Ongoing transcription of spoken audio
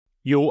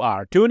You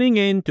are tuning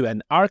in to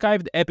an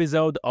archived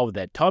episode of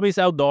the Tommy's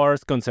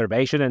Outdoors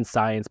Conservation and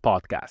Science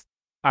podcast.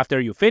 After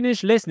you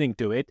finish listening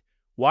to it,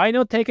 why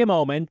not take a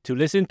moment to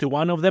listen to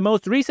one of the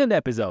most recent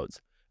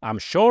episodes? I'm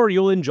sure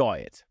you'll enjoy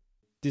it.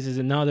 This is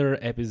another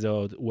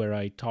episode where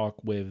I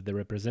talk with the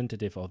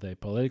representative of the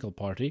political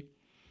party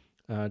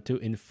to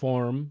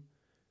inform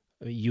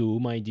you,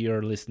 my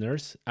dear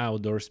listeners,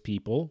 outdoors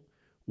people,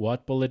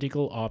 what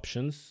political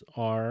options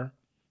are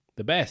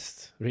the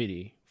best,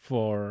 really,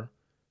 for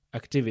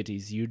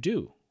activities you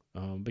do.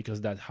 Because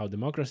that's how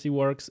democracy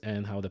works,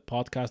 and how the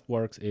podcast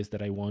works is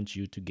that I want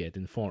you to get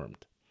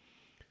informed.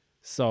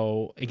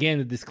 So, again,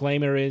 the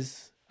disclaimer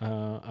is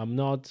I'm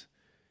not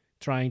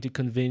trying to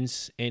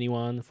convince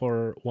anyone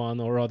for one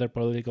or other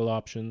political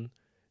option,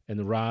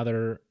 and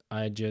rather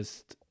I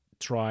just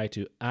try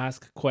to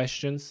ask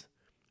questions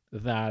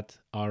that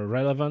are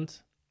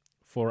relevant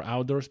for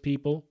outdoors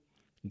people,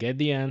 get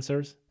the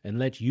answers, and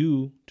let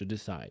you to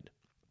decide.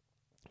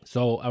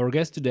 So our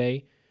guest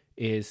today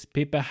is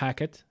Pippa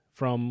Hackett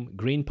from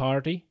Green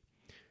Party.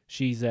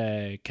 She's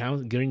a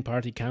Green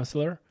Party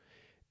councillor,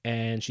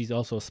 and she's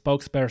also a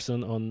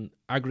spokesperson on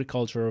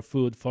agriculture,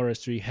 food,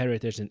 forestry,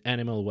 heritage, and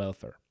animal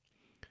welfare.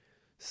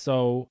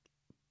 So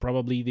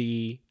probably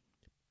the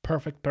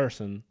perfect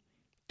person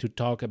to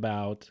talk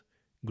about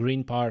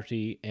Green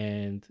Party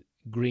and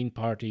Green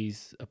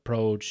Party's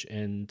approach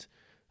and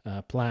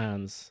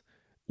plans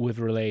with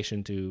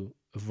relation to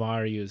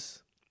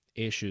various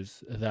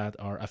issues that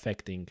are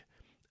affecting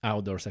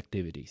outdoors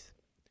activities.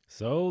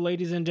 So,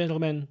 ladies and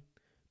gentlemen,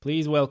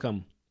 please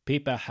welcome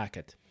Pippa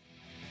Hackett.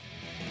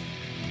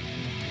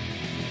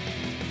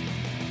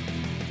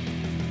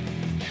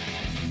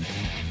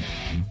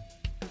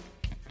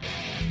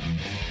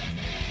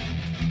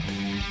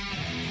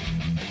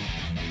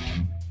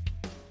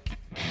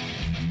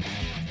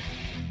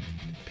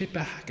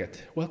 Pippa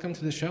Hackett, welcome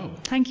to the show.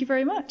 Thank you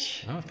very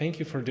much. Oh, thank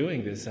you for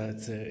doing this.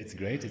 It's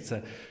great. It's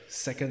a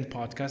second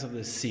podcast of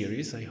the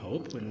series, I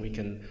hope, when we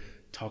can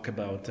talk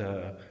about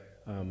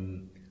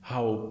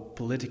how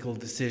political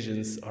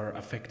decisions are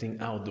affecting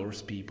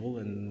outdoors people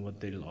and what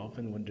they love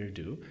and what they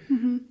do.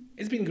 Mm-hmm.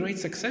 It's been great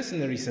success in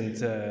the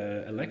recent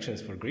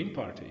elections for Green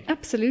Party.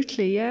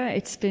 Absolutely, yeah.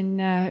 It's been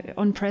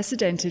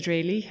unprecedented,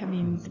 really. I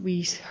mean,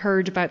 we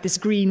heard about this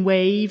green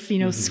wave,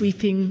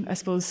 sweeping, I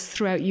suppose,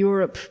 throughout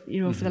Europe,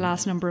 for the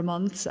last number of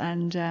months,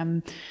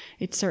 and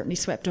it certainly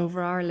swept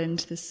over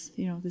Ireland this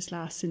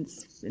last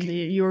since in the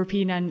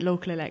European and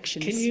local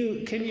elections.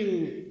 Can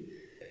you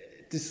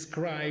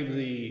describe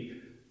the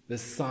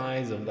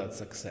size of that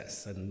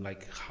success and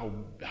like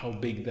how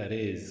big that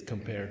is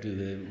compared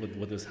to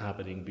what was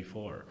happening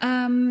before?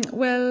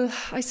 Well,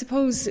 I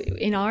suppose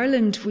in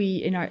Ireland,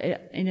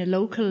 in a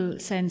local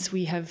sense,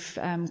 we have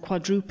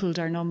quadrupled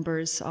our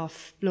numbers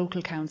of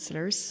local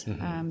councillors.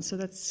 Mm-hmm. So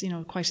that's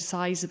quite a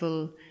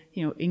sizable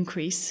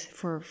increase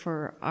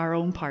for our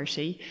own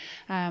party.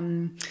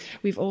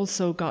 We've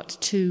also got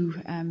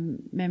two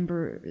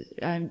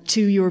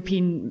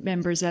European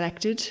members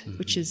elected, mm-hmm.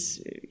 which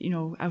is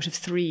out of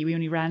three. We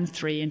only ran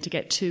three, and to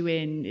get two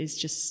in is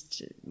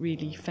just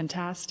really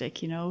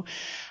fantastic.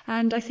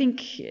 And I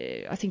think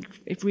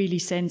it really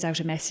sends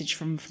out a message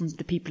from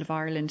the people of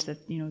Ireland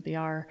that they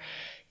are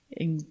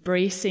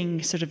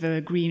embracing sort of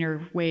a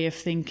greener way of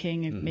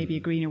thinking, mm-hmm. maybe a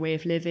greener way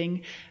of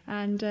living,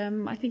 and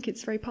I think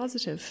it's very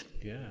positive.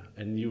 Yeah,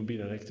 and you've been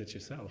elected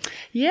yourself.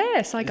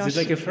 Yes, I got. Is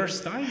it like a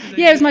first time?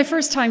 Yeah, it was my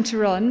first time to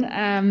run.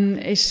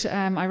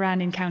 I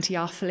ran in County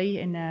Offaly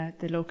in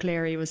the local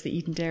area, was the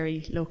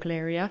Edenderry local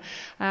area.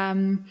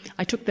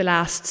 I took the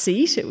last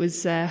seat. It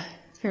was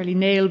fairly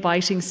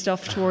nail-biting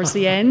stuff towards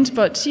the end,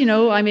 but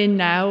I'm in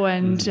now,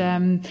 and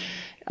mm-hmm.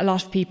 A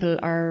lot of people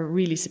are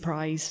really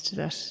surprised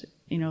that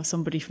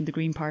somebody from the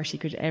Green Party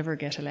could ever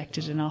get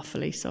elected in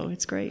Offaly, so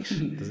it's great.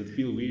 Does it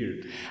feel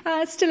weird?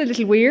 It's still a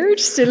little weird,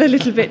 still a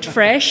little bit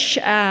fresh.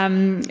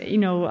 I'm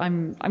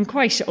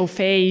quite au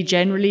fait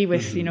generally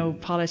with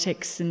mm-hmm.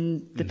 Politics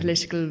and the mm-hmm.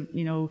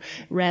 political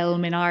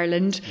realm in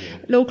Ireland. Yeah.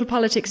 Local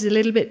politics is a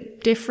little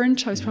bit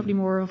different. I was mm-hmm.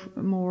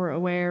 probably more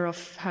aware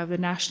of how the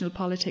national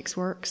politics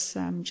works,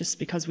 just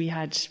because we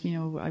had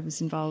I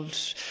was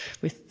involved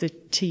with the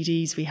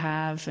TDs we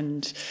have,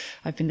 and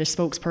I've been the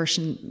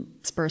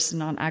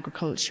spokesperson on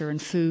agriculture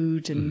and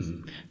food and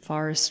mm-hmm.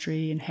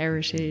 forestry and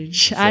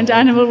heritage and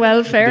animal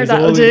welfare.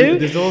 That'll do.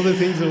 There's all the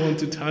things I want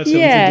to touch on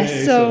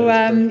today.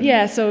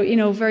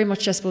 So very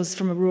much, I suppose,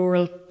 from a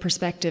rural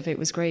perspective, it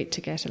was great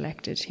to get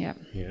elected. Yeah.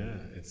 Yeah,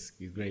 it's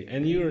great.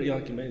 And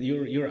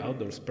you're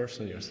outdoors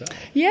person yourself.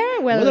 Yeah.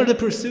 Well, what are the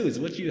pursuits?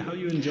 How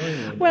you enjoying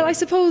it? Well, I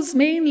suppose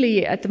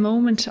mainly at the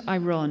moment I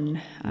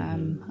run.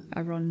 Mm-hmm.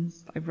 I run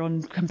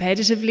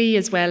competitively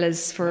as well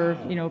as for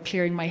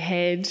clearing my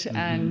head mm-hmm.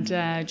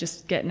 and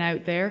just getting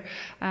out there.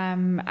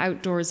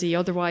 Outdoorsy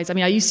otherwise. I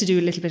mean, I used to do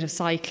a little bit of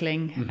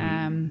cycling,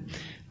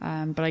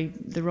 mm-hmm.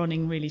 But the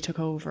running really took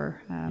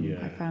over.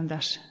 I found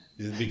that.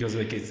 Is it because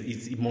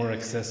it's more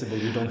accessible?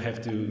 You don't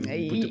have to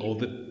put all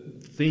the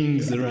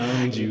things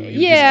around you.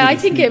 Yeah, I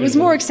think it was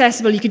more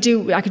accessible. I could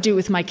do it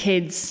with my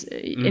kids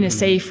in a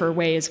safer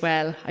way as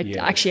well.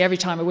 Actually, every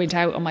time I went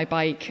out on my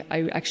bike,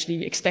 I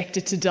actually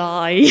expected to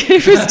die.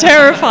 It was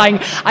terrifying.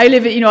 I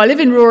live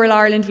in rural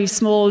Ireland. We've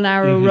small,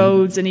 narrow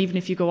roads, and even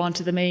if you go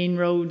onto the main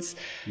roads,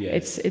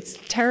 it's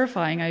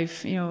terrifying.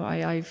 I've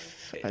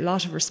a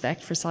lot of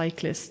respect for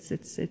cyclists.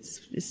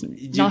 It's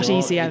not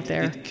easy out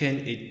there.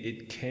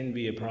 It can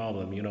be a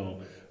problem.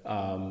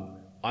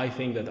 I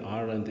think that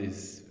Ireland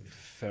is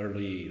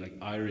fairly, like,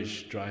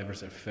 Irish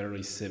drivers are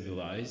fairly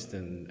civilized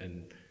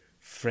and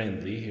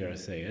friendly. Here I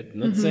say it.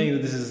 Not saying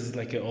that this is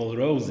like all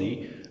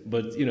rosy,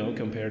 but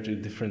compared to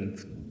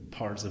different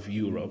parts of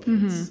Europe,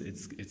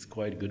 it's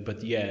quite good.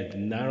 But yeah, the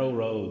narrow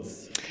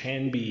roads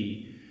can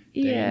be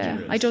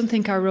dangerous. I don't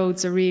think our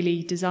roads are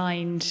really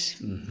designed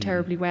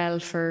terribly well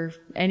for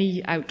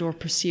any outdoor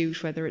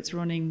pursuit, whether it's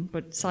running,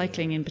 but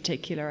cycling in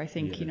particular. I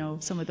think,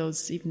 some of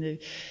those, even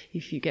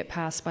if you get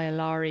passed by a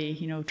lorry,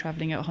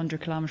 travelling at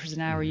 100 kilometres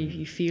an hour,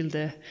 you feel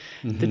the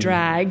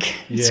drag.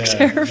 It's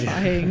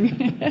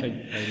terrifying. I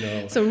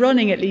know. So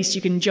running, at least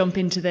you can jump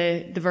into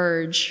the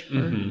verge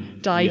or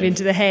dive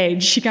into the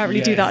hedge. You can't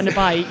really do that on a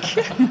bike.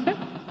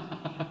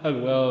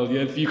 Well,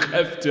 if you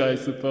have to, I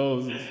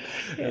suppose.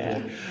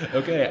 Yeah.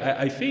 Okay,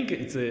 I think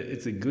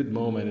it's a good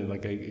moment and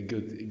like a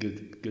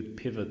good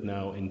pivot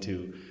now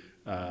into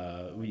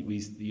that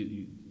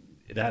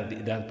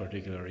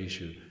particular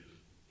issue.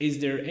 Is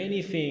there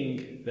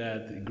anything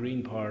that the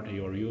Green Party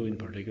or you in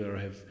particular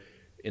have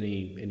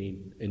any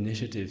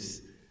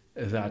initiatives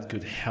that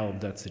could help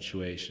that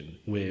situation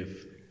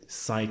with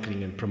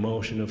cycling and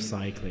promotion of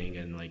cycling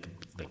and like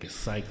a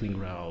cycling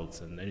routes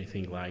and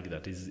anything like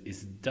that?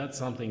 Is that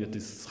something that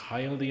is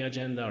high on the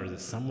agenda, or is it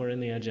somewhere in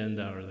the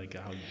agenda, or like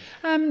how?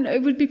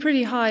 It would be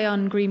pretty high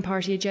on Green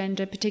Party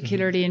agenda,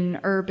 particularly in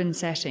urban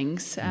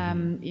settings.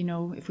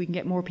 If we can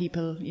get more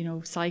people,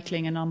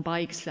 cycling and on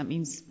bikes, that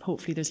means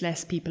hopefully there's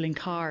less people in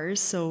cars.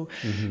 So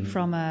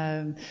from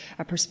a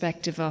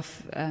perspective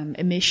of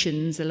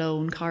emissions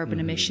alone, carbon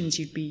emissions,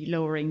 you'd be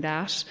lowering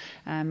that.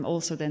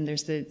 Also then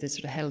there's the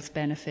sort of health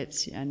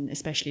benefits, and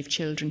especially if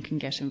children can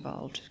get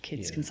involved.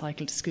 Kids can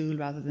cycle to school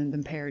rather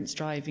than parents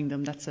driving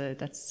them. That's a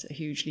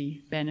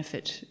hugely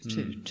benefit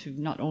to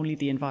not only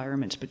the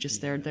environment but just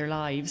their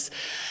lives.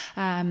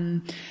 I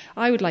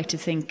would like to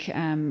think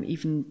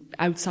even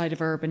outside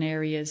of urban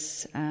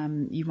areas,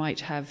 you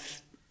might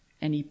have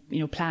any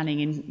planning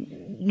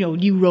in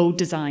new road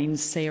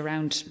designs, say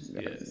around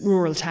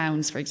rural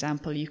towns, for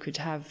example. You could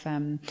have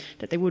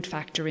that they would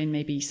factor in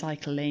maybe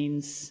cycle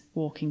lanes,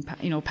 walking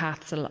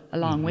paths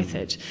along with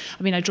it.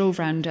 I mean, I drove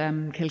around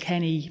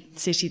Kilkenny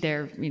city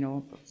there.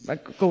 I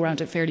go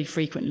around it fairly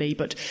frequently,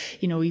 but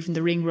even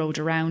the ring road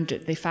around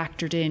it, they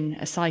factored in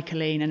a cycle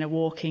lane and a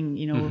walking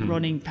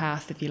running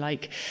path, if you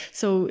like.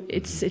 So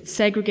it's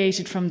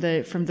segregated from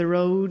the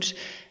road,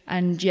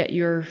 and yet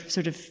you're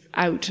sort of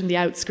out on the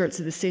outskirts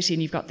of the city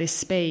and you've got this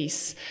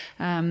space.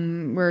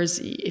 Whereas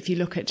if you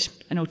look at,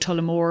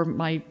 Tullamore,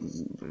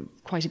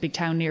 quite a big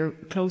town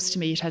close to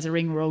me, it has a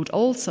ring road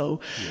also,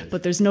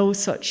 but there's no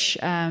such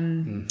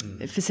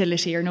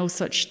facility or no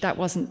such, that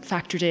wasn't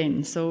factored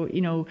in. So,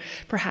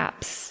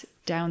 perhaps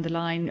down the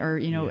line, or,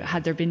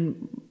 had there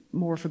been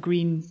more of a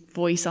green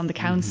voice on the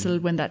council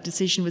when that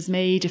decision was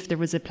made, if there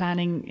was a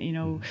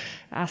planning,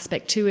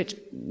 aspect to it,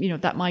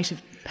 that might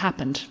have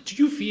happened. Do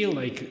you feel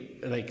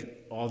like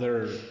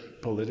other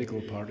political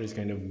parties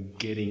kind of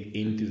getting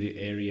into the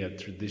area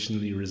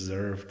traditionally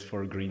reserved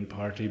for Green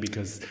Party,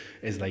 because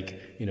it's like,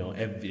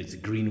 it's a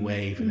green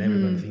wave and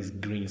everybody thinks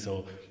green,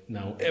 so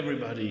now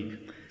everybody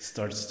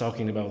starts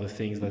talking about the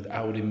things that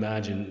I would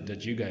imagine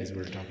that you guys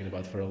were talking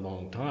about for a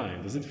long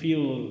time? Does it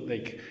feel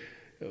like,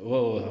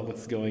 whoa,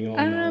 what's going on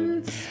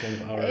now? This is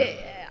kind of our...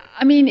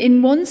 I mean,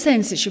 in one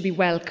sense, it should be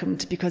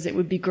welcomed, because it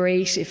would be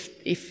great if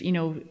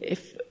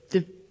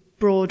the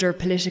broader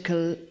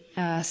political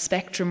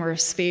spectrum or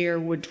sphere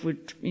would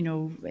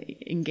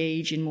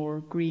engage in more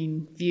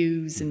green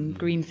views and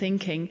green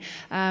thinking.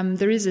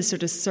 There is a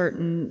sort of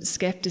certain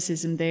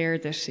skepticism there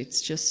that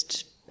it's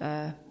just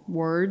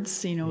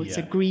words, it's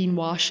a green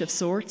wash of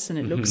sorts, and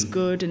it looks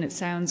good and it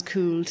sounds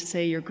cool to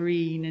say you're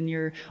green and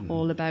you're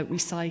all about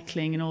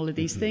recycling and all of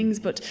these things,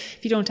 but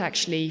if you don't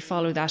actually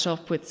follow that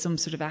up with some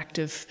sort of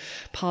active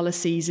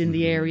policies in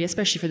the area,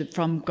 especially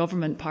from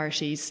government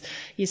parties,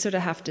 you sort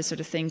of have to sort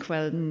of think,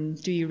 well,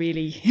 do you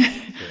really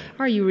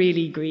are you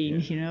really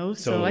green?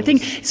 So I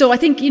think if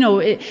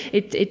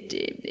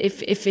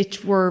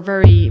it were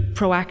very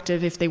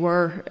proactive, if they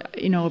were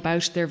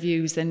about their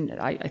views, then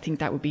I think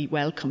that would be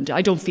welcomed.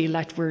 I don't feel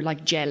that we're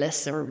like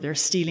jealous or they're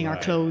stealing our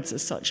clothes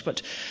as such,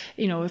 but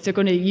if they're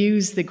going to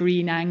use the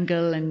green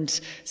angle and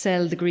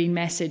sell the green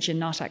message and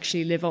not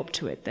actually live up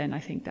to it, then I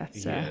think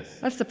that's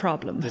the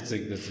problem. That's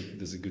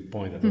a good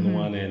point. That on the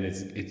one hand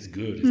it's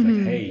good, it's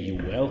like, hey,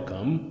 you're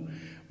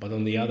welcome, but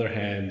on the other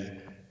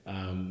hand,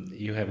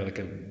 you have like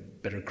a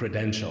better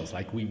credentials.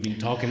 Like we've been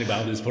talking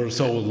about this for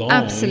so long.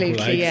 Absolutely,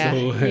 like, yeah.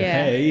 So,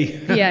 yeah.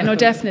 Hey. Yeah, no,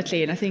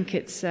 definitely. And I think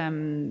it's,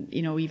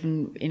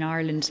 even in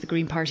Ireland, the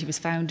Green Party was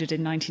founded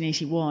in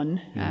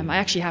 1981. I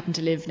actually happen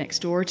to live next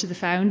door to the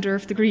founder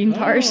of the Green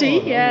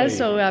Party. Yeah, lovely.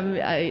 so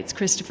it's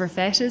Christopher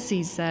Fettis.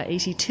 He's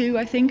 82,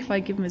 I think, if I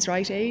give him his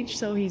right age.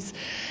 So he's,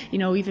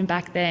 even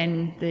back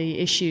then, the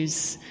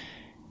issues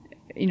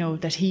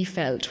that he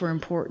felt were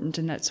important,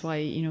 and that's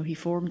why he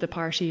formed the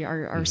party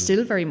are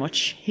still very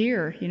much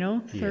here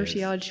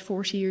 30 odd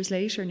 40 years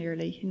later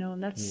nearly,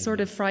 and that's sort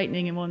of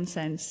frightening in one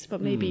sense,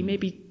 but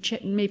maybe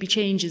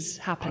change is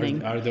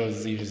happening. Are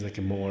those issues like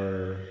a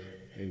more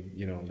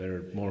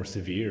they're more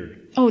severe?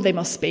 Oh, they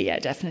must be, yeah,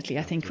 definitely.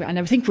 I think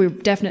we're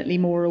definitely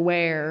more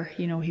aware.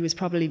 He was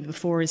probably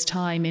before his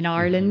time in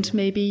Ireland,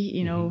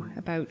 maybe,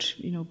 about,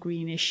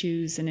 green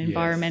issues and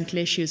environmental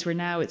issues, where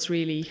now it's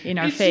really in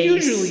our face.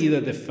 It's usually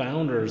that the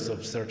founders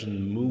of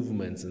certain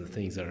movements and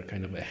things are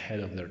kind of ahead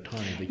of their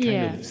time. They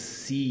kind of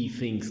see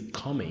things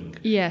coming.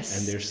 Yes.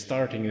 And they're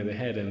starting at the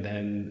head, and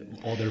then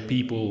other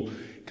people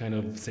kind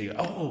of say,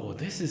 oh,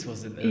 this is what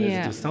it is,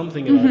 let's do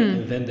something about it,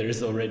 and then there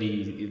is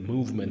already a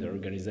movement or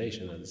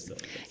organization and stuff.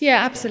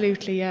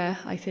 Absolutely, yeah.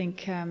 I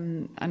think,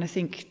 and I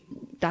think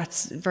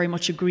that's very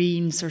much a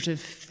green sort of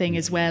thing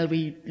as well.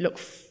 We look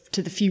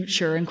to the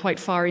future and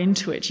quite far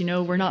into it.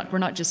 We're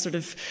not just sort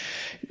of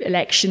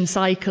election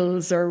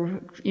cycles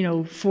or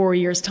 4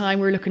 years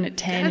time. We're looking at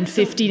 10 and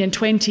 15 and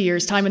 20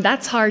 years time, and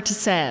that's hard to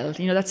sell.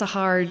 That's a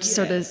hard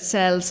sort of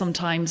sell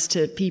sometimes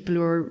to people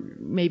who are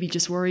maybe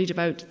just worried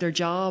about their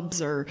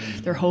jobs or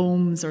their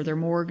homes or their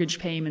mortgage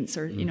payments,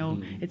 or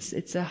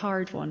it's a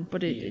hard one,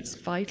 but it's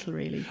vital,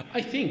 really.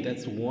 I think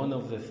that's one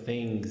of the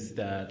things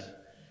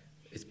that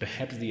is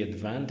perhaps the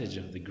advantage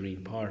of the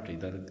Green Party,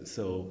 that it's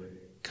so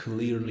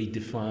clearly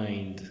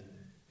defined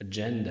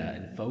agenda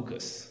and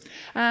focus.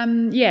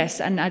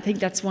 Yes, and I think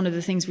that's one of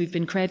the things we've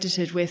been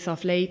credited with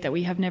of late, that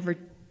we've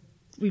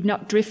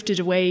not drifted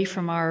away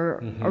from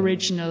our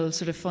original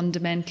sort of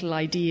fundamental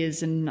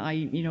ideas and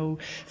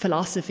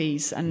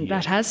philosophies, and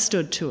that has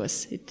stood to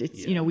us.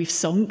 We've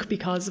sunk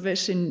because of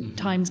it in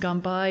times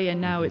gone by,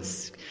 and now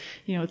it's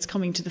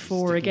coming to the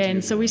fore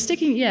again. So we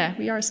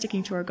are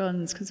sticking to our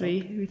guns because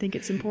we think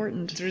it's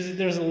important.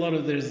 There's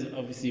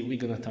obviously we're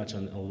going to touch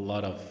on a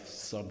lot of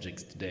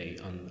subjects today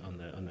on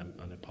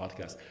the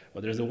podcast,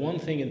 but there's one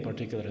thing in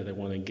particular that I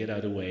want to get out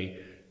of the way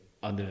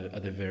at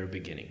the very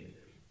beginning.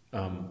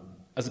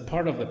 As a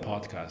part of the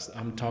podcast,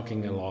 I'm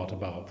talking a lot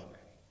about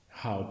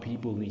how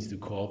people need to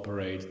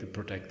cooperate to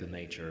protect the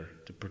nature,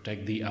 to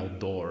protect the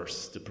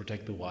outdoors, to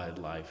protect the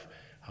wildlife,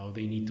 how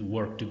they need to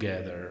work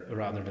together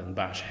rather than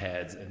bash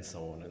heads, and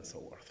so on and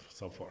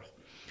so forth.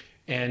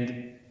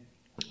 And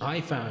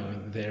I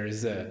found there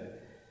is a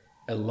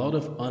lot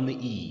of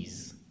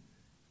unease,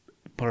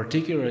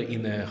 particularly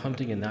in the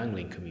hunting and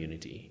angling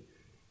community,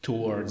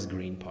 towards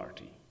Green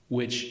Party,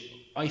 which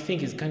I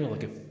think is kind of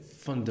like a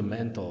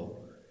fundamental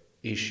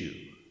issue,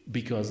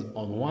 because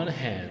on one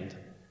hand,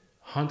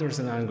 hunters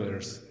and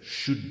anglers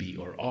should be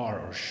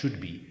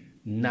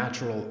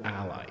natural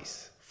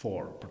allies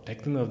for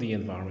protecting of the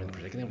environment,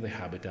 protecting of the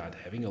habitat,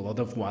 having a lot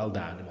of wild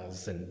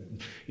animals and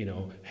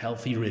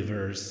healthy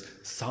rivers,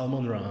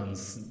 salmon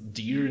runs,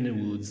 deer in the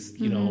woods,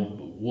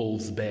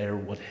 wolves, bear,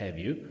 what have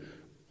you.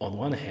 On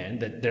one hand,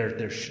 that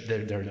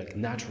they're like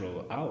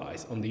natural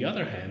allies. On the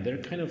other hand, they're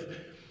kind of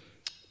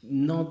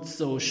not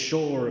so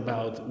sure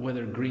about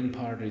whether Green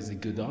Party is a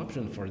good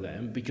option for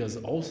them, because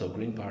also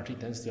Green Party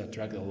tends to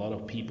attract a lot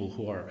of people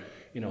who are,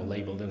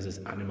 labeled as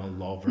animal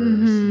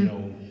lovers,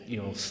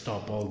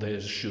 stop all the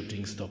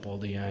shooting, stop all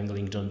the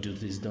angling, don't do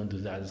this, don't do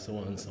that, and so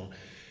on and so on.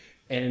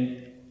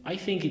 And I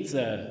think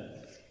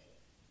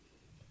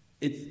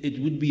it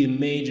would be a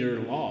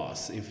major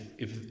loss if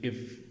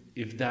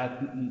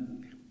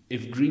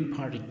Green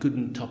Party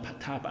couldn't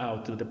tap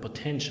out to the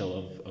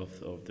potential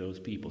of those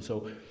people.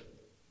 So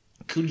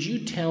could you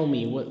tell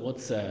me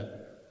what's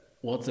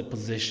a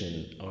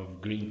position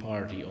of Green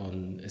Party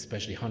on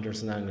especially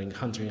hunters and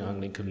hunting and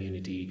angling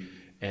community,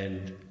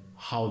 and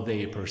how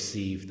they are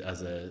perceived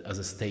as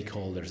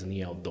stakeholders in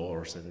the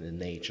outdoors and in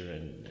nature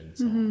and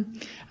so on?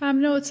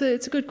 No, it's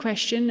a good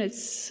question.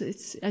 It's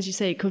as you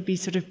say, it could be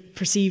sort of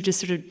perceived as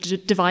sort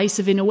of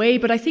divisive in a way,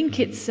 but I think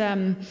it's.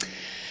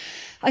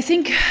 I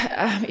think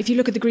if you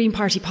look at the Green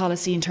Party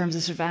policy in terms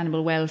of sort of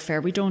animal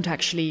welfare, we don't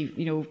actually,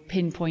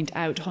 pinpoint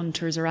out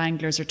hunters or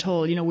anglers at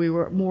all. We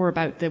were more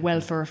about the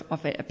welfare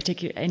of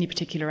any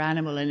particular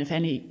animal, and if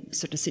any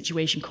sort of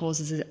situation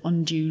causes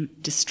undue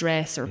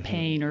distress or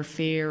pain or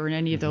fear or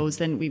any of those,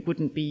 then we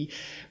wouldn't be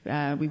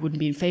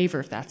in favour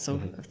of that. So,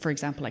 for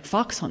example, like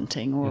fox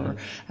hunting or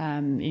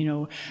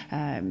hunting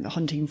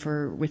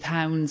with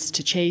hounds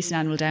to chase an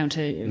animal down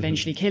to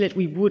eventually kill it,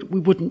 we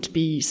wouldn't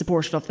be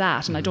supportive of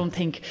that. And I don't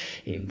think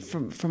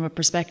from a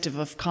perspective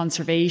of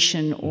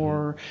conservation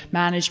or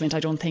management, I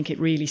don't think it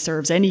really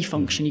serves any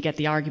function. You get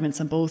the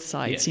arguments on both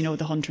sides. Yes. You know,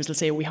 the hunters will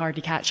say, oh, we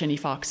hardly catch any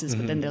foxes,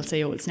 but then they'll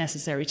say, oh, it's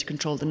necessary to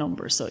control the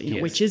numbers. So, you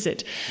know, which is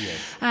it?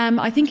 Yes.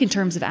 I think in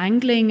terms of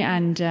angling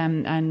and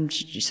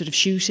sort of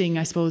shooting,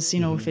 I suppose, you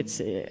know, if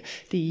it's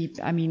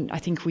I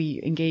think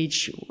we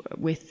engage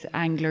with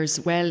anglers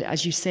well,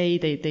 as you say,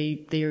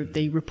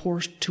 they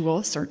report to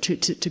us or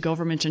to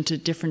government and to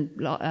different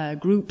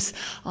groups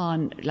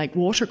on like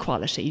water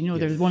quality. You know,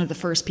 they're one of the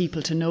first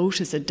people to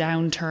notice a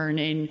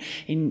downturn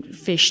in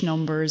fish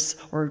numbers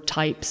or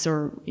types,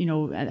 or, you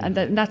know,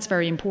 and that's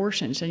very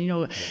important. And, you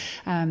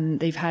know,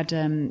 they've had,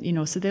 you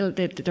know, so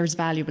there's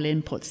valuable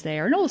inputs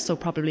there, and also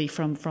probably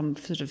from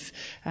sort of,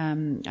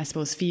 I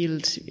suppose,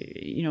 field,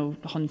 you know,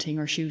 hunting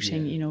or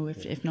shooting, you know,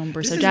 if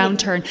numbers are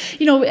downturn.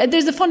 You know,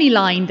 there's a funny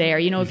line there,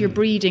 you know, if you're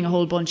breeding a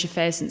whole bunch of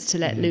pheasants to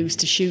let loose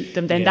to shoot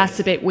them, then that's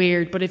a bit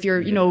weird. But if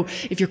you're, you know,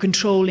 if you're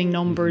controlling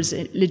numbers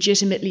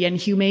legitimately and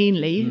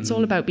humanely, it's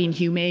all about being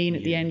humane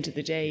at the end of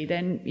the day,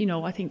 then, you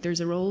know, I think there's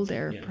a role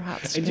there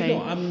perhaps to play. You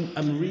know,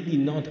 I'm really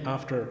not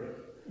after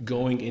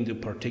going into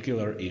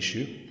particular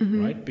issue,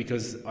 right?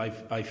 Because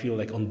I feel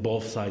like on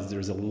both sides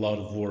there's a lot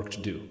of work to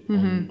do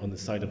on the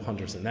side of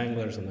hunters and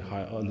anglers,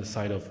 on the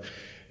side of,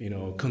 you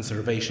know,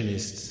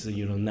 conservationists,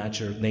 you know,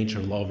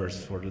 nature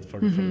lovers, for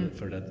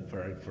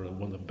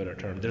want of a better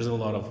term. There's a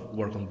lot of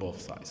work on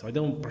both sides. So I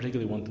don't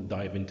particularly want to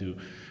dive into,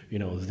 you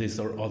know, this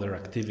or other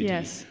activity.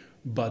 Yes.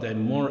 But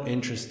I'm more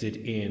interested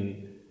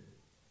in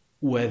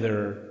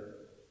whether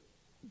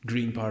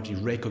Green Party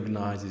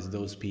recognizes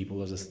those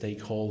people as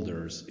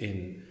stakeholders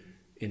in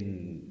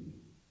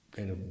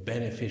kind of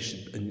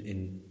beneficial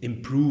in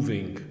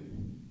improving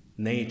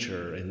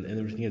nature and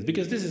everything else.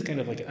 Because this is kind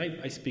of like,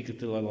 I speak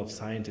to a lot of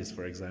scientists,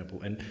 for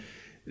example, and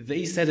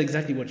they said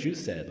exactly what you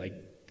said. Like,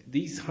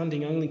 these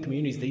hunting angling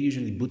communities, they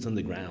usually boots on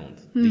the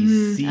ground.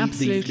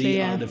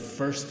 They are the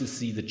first to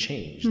see the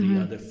change. They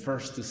are the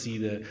first to see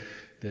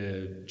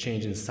the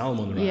change in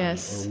salmon run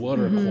or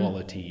water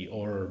quality,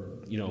 or,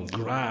 you know,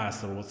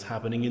 grass, or what's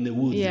happening in the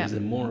woods. There's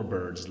more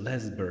birds,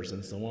 less birds,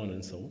 and so on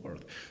and so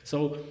forth.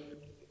 So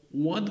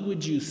what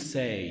would you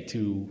say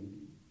to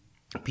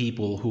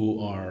people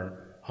who are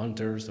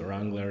hunters or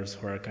anglers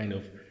who are kind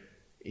of,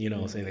 you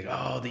know, saying like,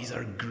 oh, these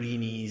are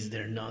greenies,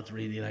 they're not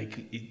really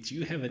like, do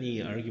you have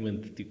any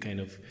argument to kind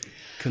of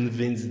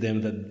convince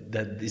them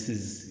that this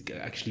is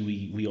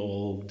actually we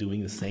all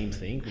doing the same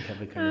thing? We have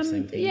the kind of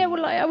same thing? Yeah,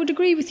 well, I would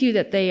agree with you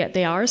that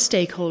they are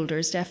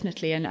stakeholders,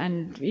 definitely,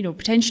 and you know,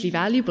 potentially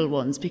valuable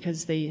ones,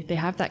 because they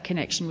have that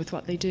connection with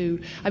what they do.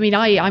 I mean,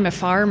 I'm a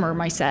farmer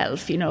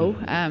myself, you know,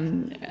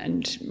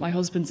 and my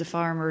husband's a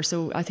farmer,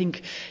 so I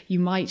think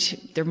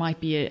there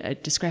might be a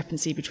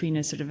discrepancy between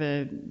a sort of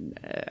a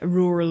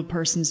rural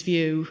person's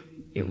view,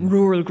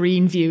 rural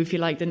green view, if you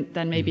like,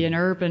 than maybe an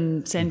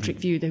urban centric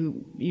view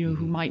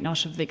who might not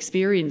have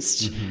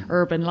experienced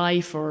urban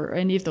life or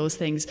any of those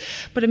things.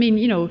 But I mean,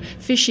 you know,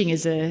 fishing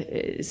is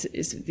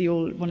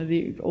one of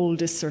the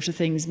oldest sort of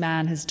things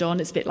man has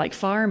done. It's a bit like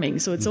farming,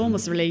 so it's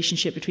almost a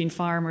relationship between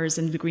farmers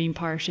and the Green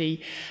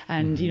Party,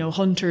 and you know,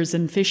 hunters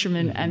and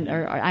fishermen and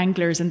or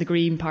anglers and the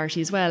Green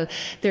Party as well.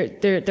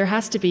 There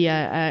has to be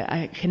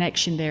a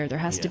connection there. There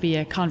has to be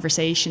a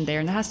conversation there,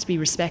 and there has to be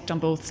respect on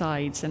both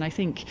sides. And I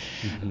think.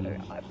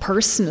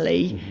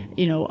 Personally,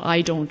 you know,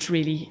 I don't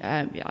really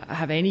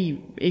have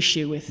any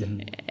issue with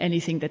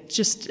anything that,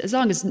 just as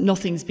long as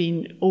nothing's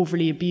been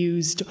overly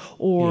abused,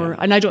 or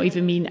and I don't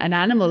even mean an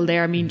animal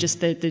there, I mean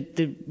just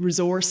the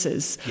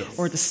resources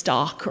or the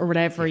stock or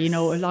whatever, you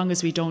know, as long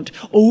as we don't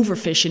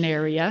overfish an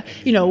area.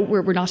 You know,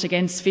 we're not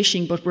against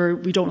fishing, but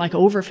we don't like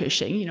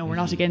overfishing. You know, we're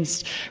not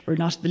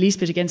the least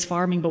bit against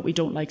farming, but we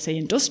don't like, say,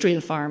 industrial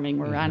farming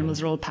where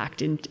animals are all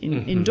packed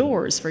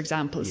indoors, for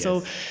example.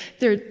 So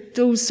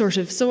those sort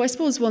of, so I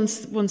suppose once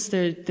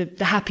the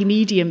happy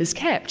medium is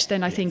kept,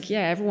 then I think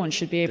everyone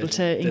should be able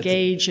to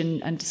engage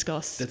and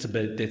discuss. That's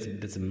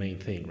a main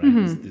thing,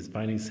 right? This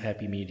finding this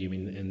happy medium,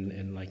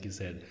 and like you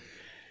said,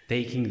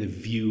 taking the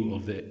view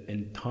of the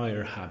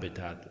entire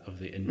habitat of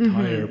the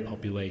entire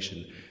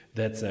population.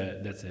 That's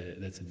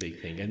a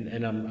big thing,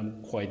 and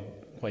I'm quite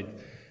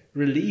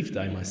relieved,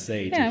 I must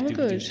say,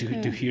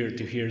 to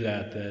hear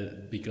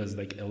that, because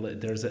like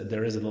there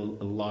is a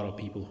lot of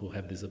people who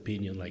have this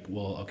opinion, like,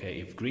 well, okay,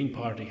 if Green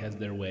Party has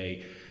their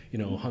way, you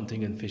know,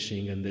 hunting and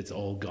fishing, and it's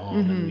all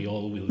gone, and we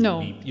all will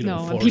be, you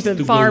know, forced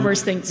to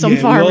farmers go, think some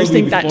farmers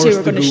think that too.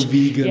 We're going to go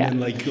vegan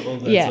and like all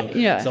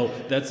that. So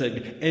that's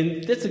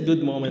a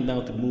good moment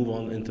now to move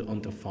on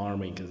onto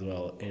farming as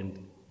well.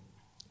 And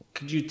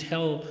could you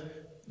tell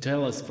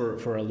us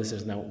for our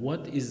listeners now,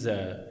 what is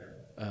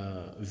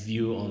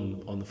view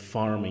on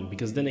farming?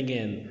 Because then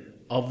again,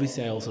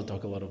 obviously I also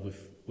talk a lot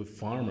with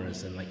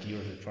farmers, and like you're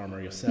a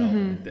farmer yourself,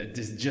 and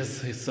this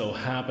just so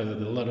happens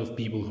that a lot of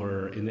people who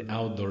are in the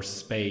outdoor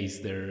space,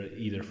 they're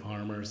either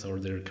farmers or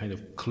they're kind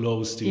of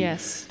close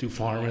to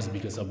farmers,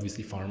 because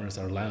obviously farmers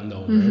are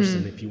landowners,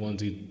 and if you want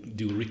to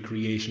do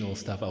recreational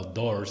stuff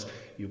outdoors,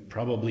 you're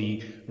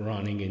probably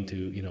running into,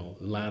 you know,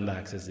 land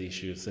access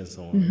issues and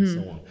so on and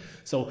so on.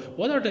 So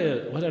what are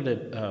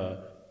the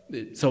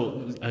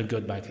so I'll go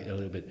back a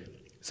little bit.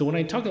 So when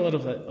I talk a lot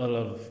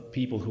of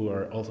people who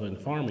are also in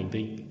farming,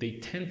 they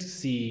tend to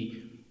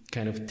see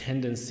kind of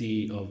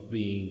tendency of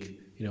being,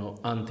 you know,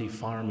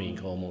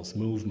 anti-farming almost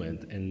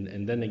movement,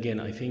 and then again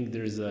I think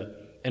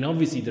and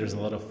obviously there's a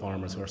lot of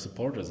farmers who are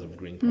supporters of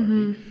Green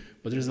Party,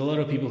 but there's a lot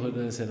of people who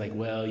then say like,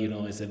 well, you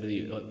know, it's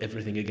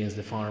everything against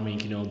the farming,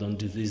 you know, don't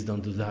do this,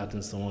 don't do that,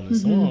 and so on and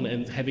so on.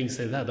 And having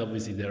said that,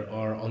 obviously there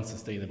are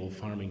unsustainable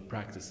farming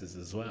practices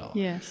as well.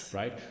 Yes.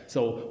 Right?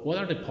 So what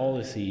are the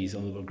policies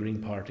of the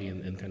Green Party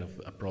and kind of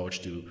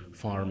approach to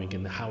farming,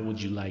 and how would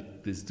you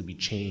like this to be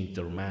changed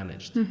or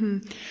managed?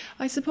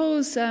 I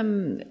suppose,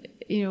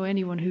 you know,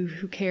 anyone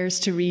who cares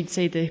to read,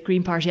 say, the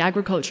Green Party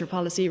agriculture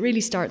policy, it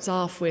really starts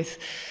off with,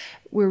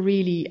 we're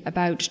really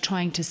about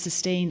trying to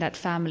sustain that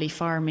family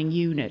farming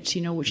unit,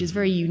 you know, which is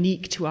very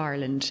unique to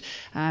Ireland.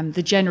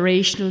 The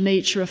generational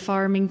nature of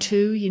farming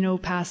too, you know,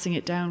 passing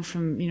it down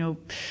from, you know,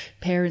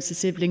 parents to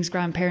siblings,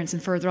 grandparents,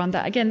 and further on.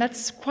 That again,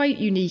 that's quite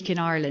unique in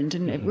Ireland,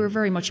 and we're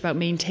very much about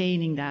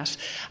maintaining that.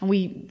 And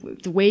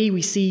the way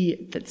we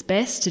see that's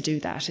best to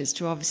do that is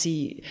to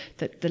obviously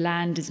that the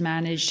land is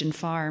managed and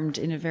farmed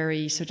in a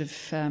very sort of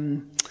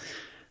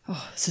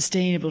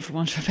sustainable, for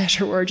want of a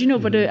better word, you know,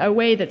 but a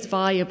way that's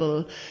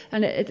viable.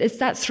 And it's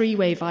that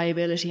three-way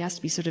viability. It has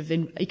to be sort of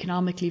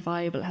economically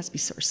viable, it has to be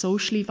sort of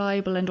socially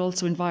viable, and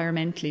also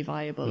environmentally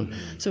viable.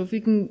 So if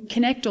we can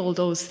connect all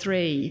those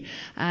three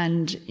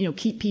and, you know,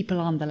 keep people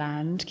on the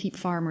land, keep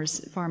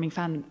families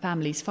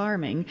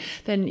farming,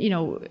 then, you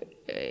know,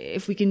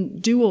 if we can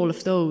do all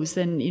of those,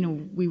 then, you know,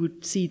 we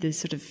would see the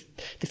sort of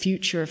the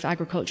future of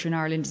agriculture in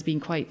Ireland as being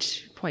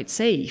quite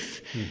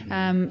safe.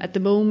 At the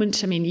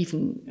moment, I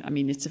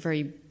mean, it's a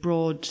very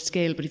broad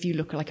scale, but if you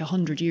look at like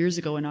 100 years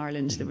ago in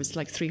Ireland, there was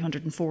like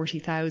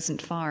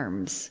 340,000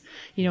 farms.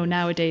 You know,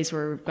 nowadays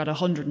we've got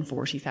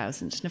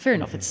 140,000. Now, fair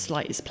enough, it's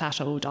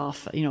plateaued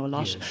off, you know, a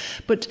lot.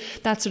 But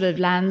that sort of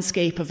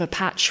landscape of a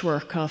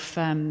patchwork of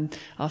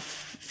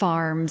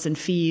farms and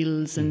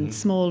fields and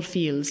small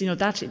fields, you know,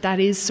 that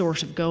is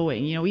sort of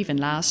going. You know, even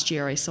last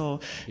year I saw,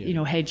 you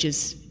know,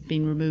 hedges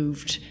being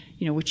removed,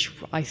 you know, which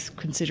I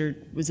considered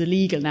was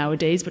illegal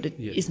nowadays, but it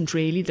isn't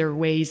really. There are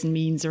ways and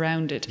means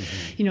around it.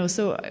 You know,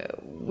 so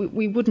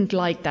we wouldn't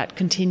like that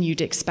continued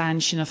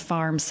expansion of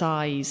farm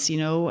size, you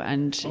know,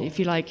 and if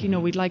you like, you know,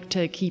 we'd like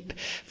to keep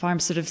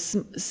farms sort of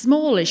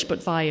smallish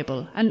but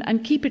viable,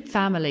 and keep it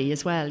family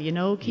as well, you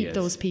know, keep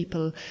those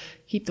people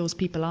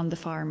on the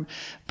farm.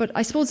 But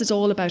I suppose it's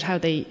all about how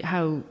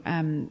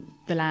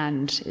the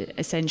land,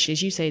 essentially,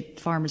 as you say,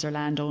 farmers are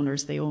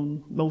landowners. They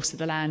own most of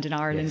the land in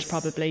Ireland,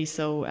 probably.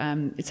 So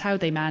it's how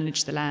they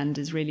manage the land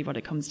is really what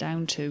it comes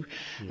down to.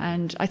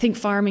 And I think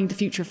the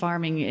future of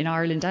farming in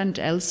Ireland and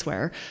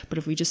elsewhere, but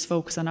if we just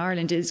focus on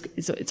Ireland,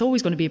 it's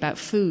always going to be about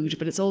food,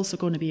 but it's also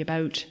going to be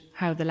about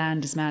how the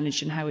land is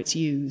managed and how it's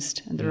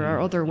used. And there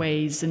are other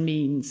ways and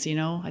means, you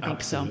know, I think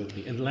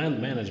Absolutely. And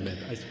land management,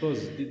 I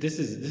suppose this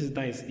is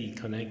nicely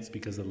connects,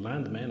 because the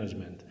land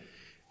management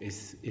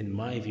is, in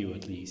my view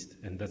at least,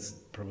 and that's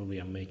probably,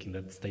 I'm making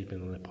that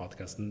statement on the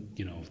podcast,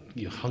 you know,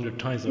 100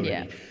 times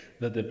already,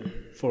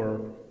 that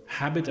for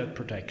habitat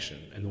protection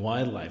and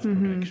wildlife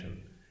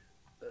protection,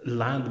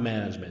 land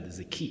management is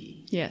a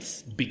key.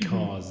 Yes.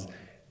 Because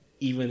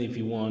even if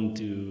you want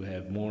to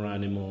have more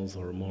animals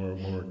or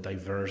more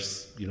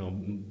diverse, you know,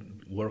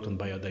 work on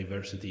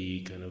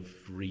biodiversity, kind of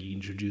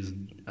reintroduce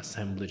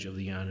assemblage of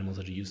the animals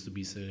that used to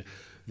be, so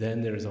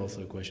then there is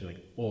also a question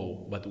like,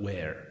 but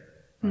where?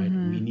 Right?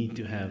 We need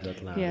to have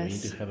that land. We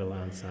need to have a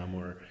land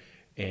somewhere.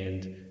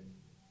 And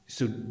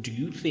so do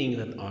you think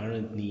that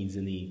Ireland needs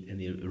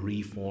any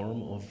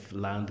reform of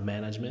land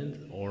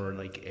management, or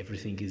like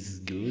everything is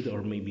good,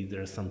 or maybe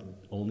there are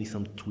only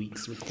some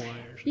tweaks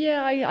required?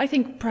 Yeah, I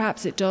think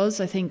perhaps it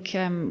does. I think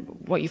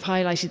what you've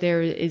highlighted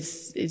there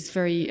is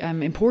very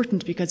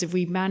important, because if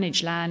we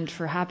manage land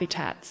for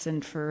habitats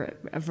and for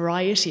a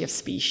variety of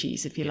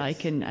species, if you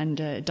like, and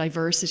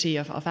diversity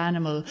of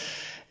animal,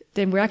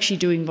 then we're actually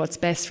doing what's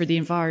best for the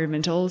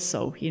environment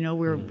also. You know,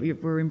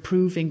 we're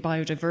improving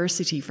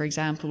biodiversity, for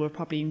example. We're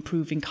probably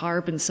improving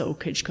carbon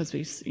soakage, because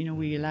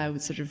we allow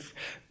sort of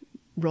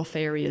rough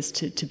areas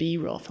to be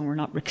rough, and we're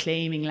not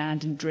reclaiming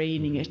land and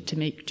draining it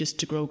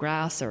to grow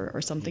grass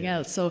or something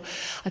else. So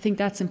I think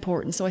that's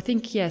important. So I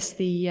think, yes,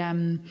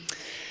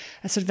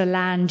 a sort of a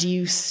land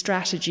use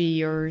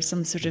strategy or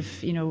some sort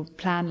of, you know,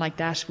 plan like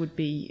that would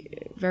be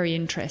very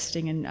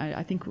interesting, and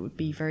I think it would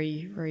be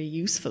very, very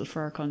useful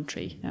for our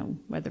country. Now,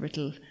 whether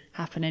it'll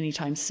happen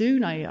anytime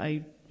soon,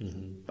 I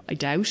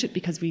doubt it,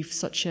 because we've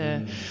such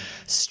a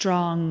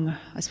strong,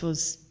 I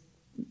suppose,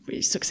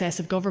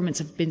 successive governments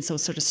have been so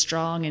sort of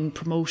strong in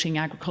promoting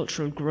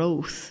agricultural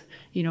growth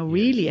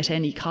really at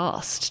any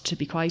cost, to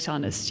be quite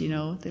honest.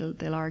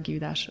 They'll argue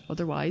that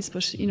otherwise,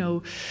 but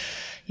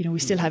we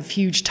still have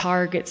huge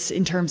targets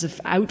in terms of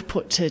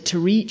output to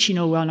reach,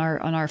 on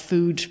our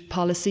food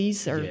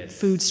policies or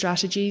food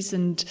strategies,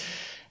 and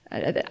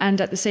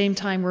at the same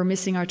time we're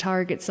missing our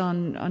targets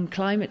on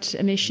climate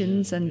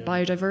emissions and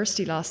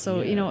biodiversity loss. So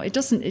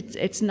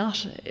it's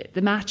not,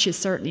 the match is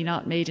certainly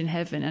not made in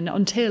heaven, and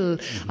until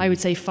I would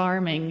say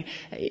farming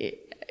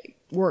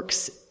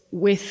works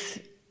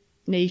with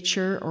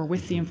nature or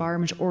with the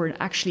environment, or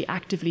actually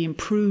actively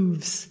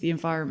improves the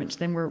environment,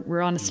 then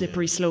we're on a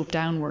slippery slope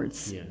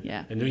downwards.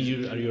 And are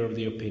you of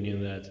the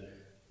opinion that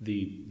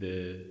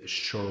the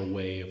sure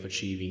way of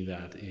achieving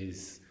that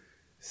is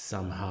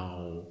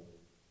somehow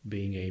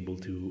being able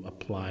to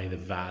apply the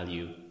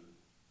value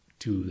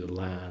to the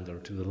land, or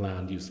to the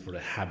land used for the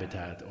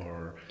habitat,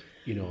 or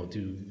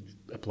to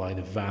apply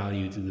the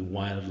value to the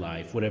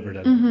wildlife, whatever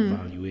that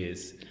value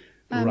is,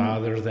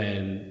 rather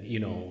than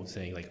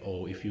saying like,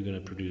 oh, if you're going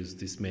to produce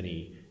this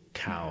many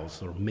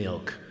cows or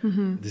milk,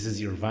 this is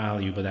your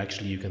value, but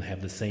actually you can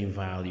have the same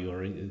value,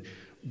 or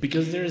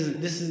because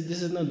this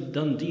is not a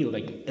done deal.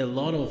 Like a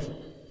lot of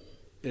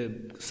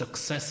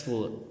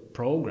successful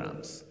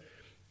programs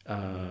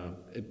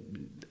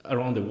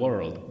around the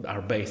world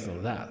are based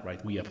on that,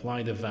 right? We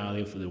apply the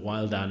value for the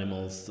wild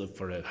animals,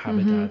 for the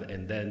habitat,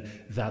 and then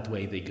that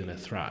way they're gonna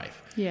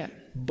thrive. Yeah.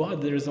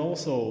 But there's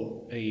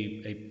also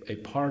a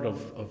part of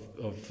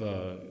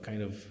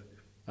kind of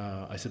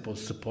I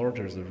suppose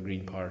supporters of the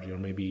Green Party, or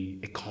maybe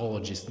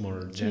ecologists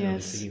more generally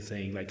speaking,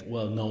 saying like,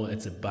 well, no,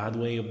 it's a bad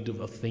way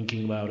of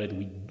thinking about it.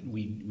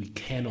 We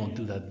cannot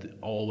do that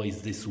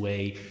always this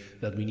way,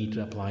 that we need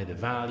to apply the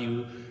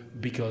value,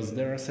 because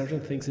there are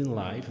certain things in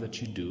life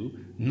that you do,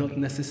 not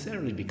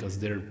necessarily because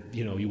they're,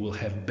 you will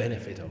have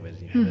benefit of it,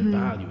 you have a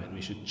value, and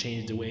we should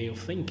change the way of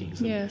thinking.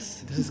 So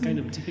this is kind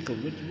of typical.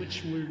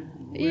 Which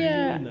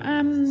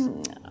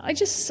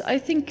I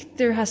think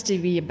there has to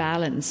be a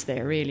balance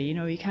there, really.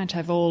 You can't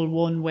have all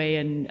one way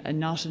and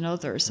not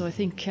another. So I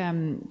think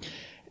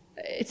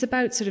it's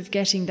about sort of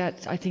getting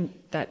that, I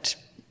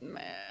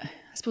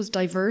suppose,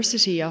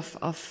 diversity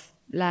of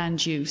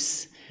land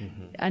use.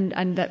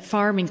 And that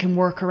farming can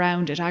work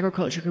around it,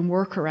 agriculture can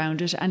work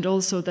around it, and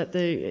also that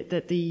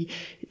the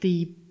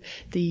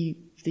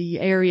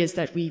areas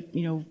that we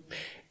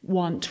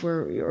want,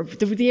 or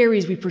the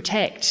areas we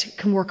protect,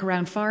 can work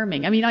around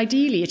farming. I mean,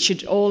 ideally, it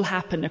should all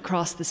happen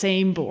across the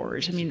same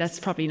board. I mean, that's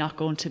probably not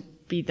going to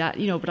be that,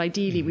 but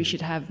ideally we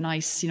should have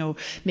nice,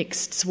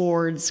 mixed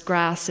swards,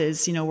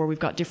 grasses, where we've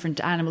got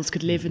different animals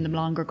could live in the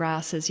longer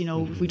grasses.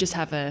 If we just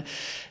have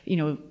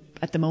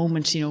at the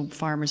moment,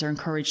 farmers are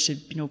encouraged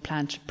to,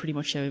 plant pretty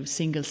much a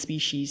single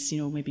species,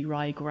 maybe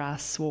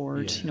ryegrass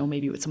sward,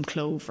 maybe with some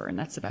clover, and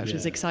that's about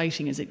as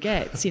exciting as it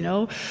gets,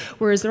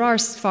 Whereas there are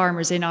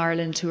farmers in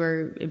Ireland who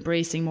are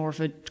embracing more of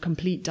a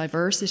complete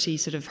diversity,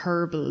 sort of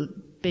herbal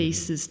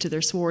bases to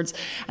their swards,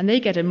 and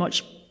they get a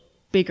much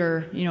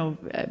bigger,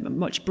 a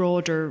much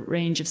broader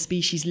range of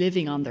species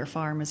living on their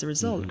farm as a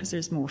result, because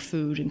there's more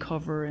food and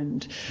cover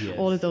and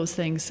all of those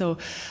things. So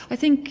I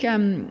think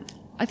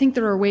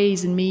there are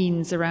ways and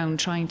means around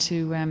trying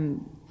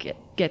to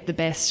get the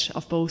best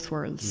of both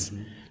worlds.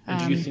 And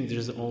do you think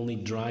there's only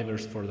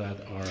drivers for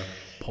that are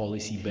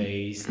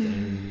policy-based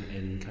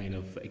and kind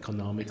of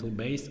economically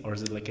based, or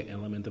is it like an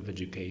element of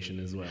education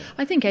as well?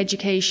 I think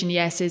education,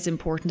 yes, is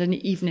important, and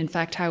even in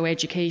fact how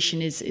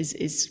education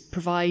is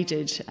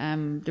provided.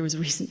 There was a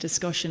recent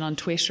discussion on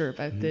Twitter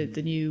about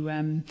the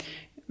new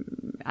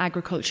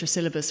agriculture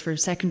syllabus for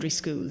secondary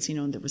schools,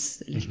 and there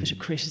was a little bit of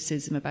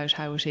criticism about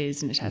how it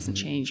is, and it hasn't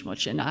changed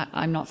much, and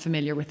I'm not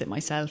familiar with it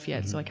myself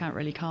yet, so I can't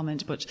really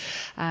comment, but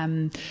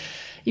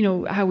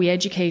how we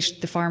educate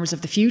the farmers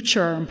of the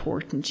future are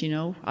important.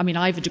 I mean,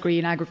 I have a degree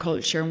in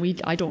agriculture,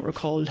 and I don't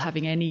recall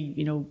having any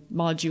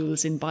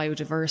modules in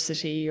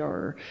biodiversity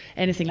or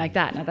anything like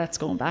that. Now that's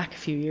going back a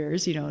few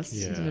years,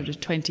 it's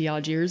 20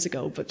 odd years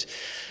ago, but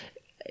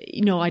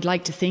I'd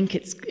like to think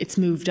it's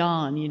moved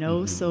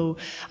on, So,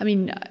 I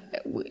mean,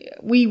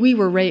 we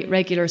were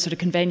regular sort of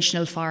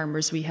conventional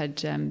farmers. We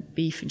had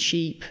beef and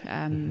sheep,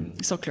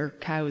 suckler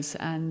cows,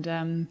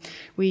 and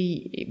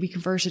we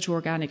converted to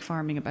organic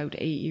farming about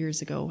 8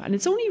 years ago. And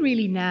it's only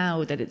really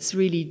now that it's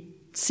really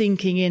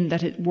sinking in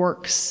that it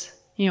works.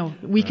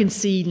 We can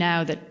see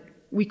now that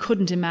we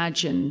couldn't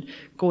imagine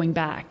going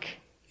back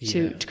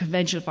to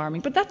conventional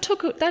farming, but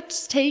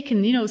that's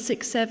taken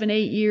 6, 7,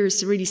 8 years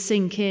to really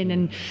sink in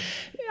and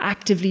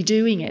actively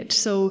doing it.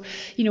 So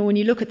when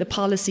you look at the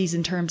policies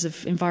in terms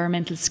of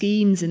environmental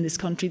schemes in this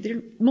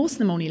country, most of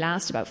them only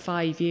last about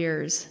 5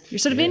 years. You're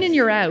sort of in and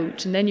you're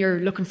out, and then you're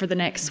looking for the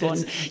next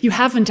one. You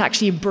haven't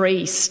actually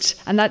embraced,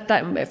 and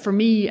that for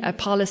me, a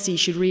policy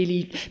should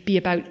really be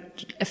about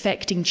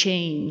affecting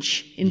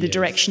change in the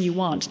direction you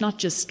want, not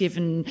just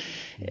given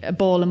a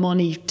ball of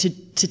money to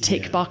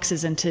tick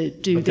boxes and to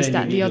do this,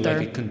 that, and the other.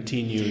 Like a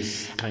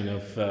continuous kind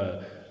of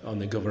on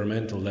the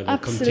governmental level,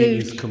 Absolutely.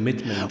 continuous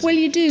commitment. Well,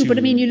 you do, but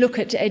I mean, you look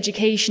at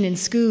education in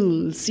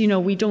schools, you know,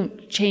 we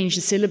don't change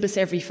the syllabus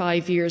every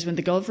 5 years when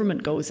the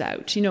government goes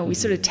out. You know, we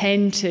sort of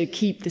tend to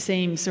keep the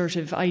same sort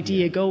of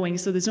idea going.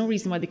 So there's no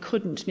reason why they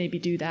couldn't maybe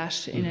do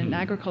that in an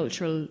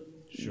agricultural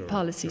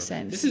policy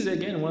sense. This is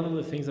again one of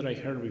the things that I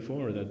heard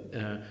before,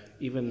 that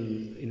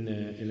even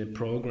in the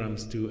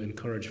programs to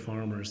encourage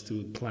farmers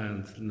to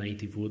plant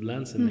native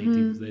woodlands and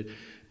native,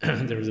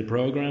 there's a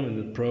program, and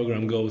the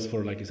program goes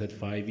for, like you said,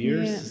 5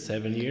 years,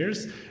 7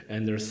 years,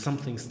 and there's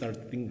something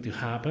starting to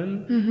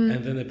happen,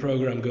 and then the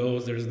program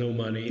goes, there's no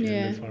money,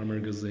 and the farmer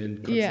goes in,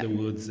 cuts the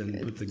woods,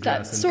 and puts the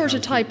grass. That sort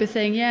of type of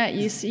thing,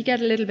 you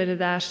get a little bit of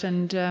that,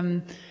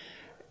 and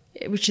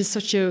which is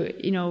such a,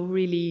 you know,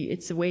 really,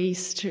 it's a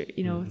waste,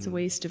 you know, it's a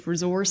waste of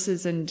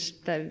resources, and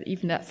that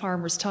even that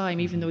farmer's time,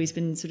 even though he's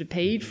been sort of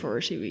paid for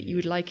it, you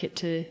would like it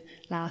to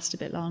last a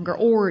bit longer,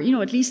 or, you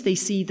know, at least they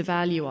see the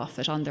value of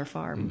it on their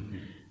farm.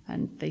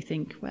 And they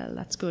think, well,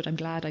 that's good. I'm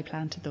glad I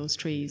planted those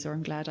trees, or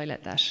I'm glad I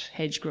let that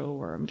hedge grow,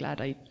 or I'm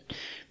glad I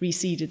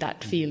reseeded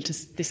that field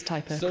to this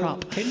type of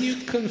crop. Can you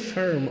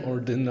confirm or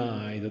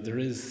deny that there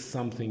is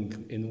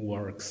something in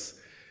works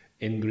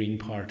in Green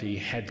Party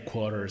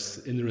headquarters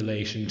in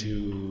relation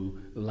to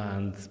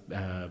land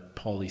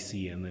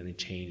policy and any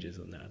changes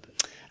on that?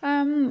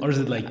 Or is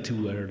it like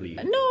too early?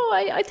 No,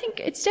 I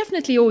think it's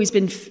definitely always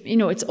been, you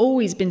know, it's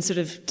always been sort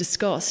of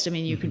discussed. I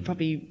mean, you can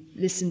probably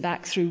listen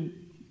back through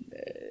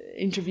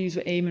interviews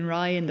with Eamon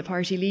Ryan, the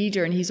party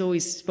leader, and he's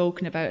always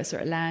spoken about a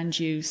sort of land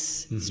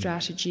use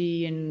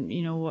strategy, and,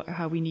 you know,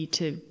 how we need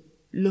to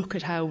look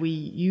at how we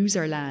use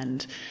our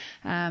land.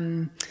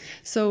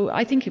 So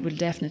I think it will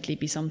definitely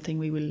be something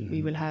we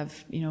will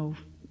have, you know,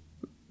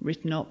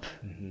 written up.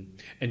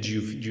 And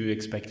you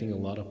expecting a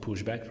lot of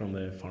pushback from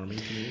the farming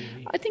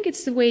community? I think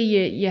it's the way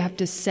you have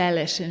to sell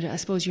it, and I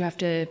suppose you have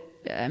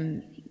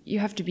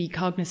to be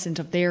cognizant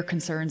of their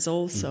concerns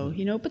also,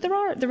 you know. But there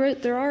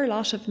are a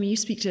lot of, I mean,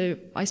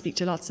 I speak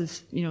to lots of,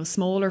 you know,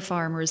 smaller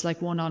farmers,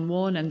 like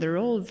one-on-one, and they're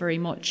all very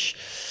much,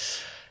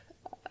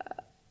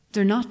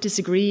 they're not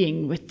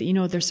disagreeing with, you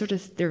know,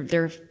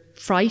 they're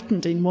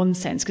frightened in one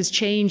sense, because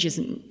change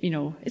isn't, you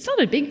know, it's not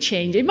a big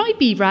change. It might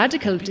be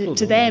radical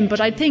to them, but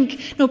I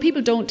think, no,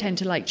 people don't tend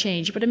to like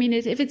change. But I mean,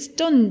 if it's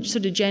done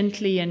sort of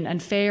gently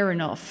and fair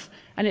enough,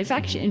 and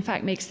in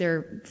fact makes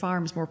their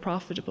farms more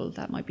profitable,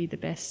 that might be the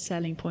best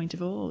selling point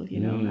of all, you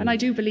know. And I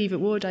do believe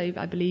it would.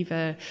 I believe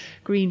a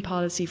green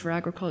policy for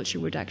agriculture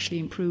would actually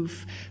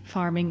improve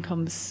farm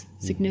incomes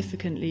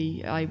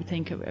significantly, I would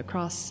think,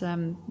 across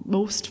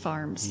most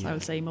farms. I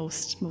would say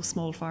most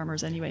small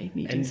farmers anyway,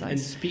 medium size. And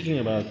speaking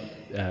about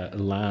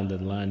land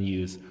and land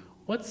use,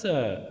 what's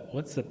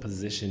the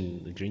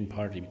position, the Green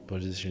Party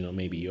position, or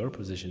maybe your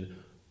position,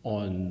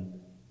 on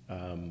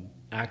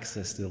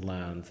access to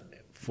land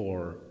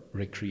for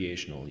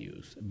recreational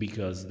use?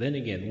 Because then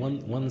again,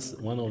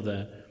 one of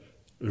the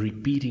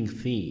repeating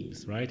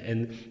themes, right?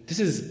 And this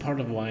is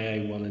part of why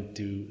I wanted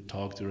to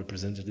talk to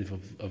representatives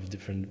of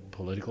different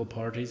political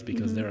parties,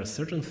 because there are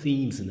certain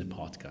themes in the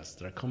podcast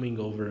that are coming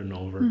over and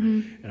over,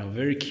 and I'm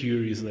very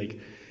curious, like,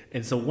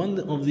 and so one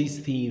of these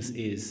themes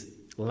is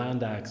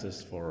land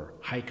access for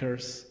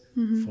hikers,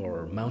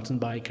 for mountain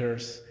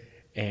bikers.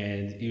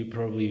 And you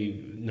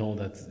probably know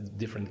that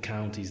different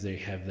counties, they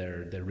have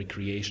their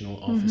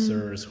recreational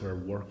officers who are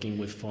working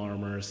with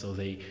farmers, so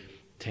they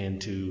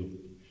tend to,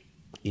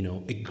 you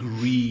know,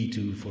 agree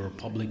for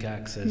public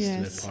access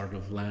to a part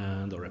of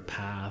land or a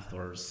path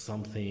or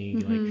something.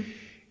 Like,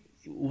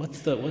 what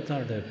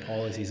are the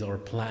policies or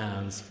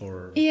plans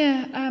for?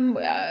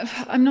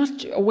 I'm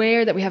not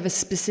aware that we have a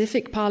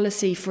specific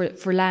policy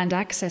for land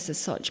access as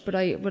such, but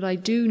I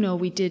do know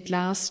we did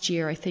last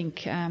year, I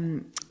think.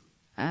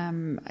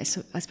 I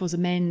suppose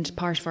amend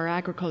part of our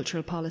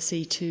agricultural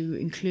policy to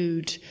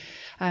include,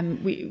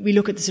 we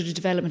look at the sort of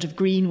development of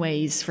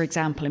greenways, for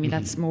example. I mean,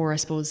 that's more, I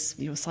suppose,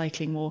 you know,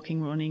 cycling,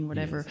 walking, running,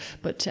 whatever. Yes.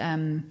 But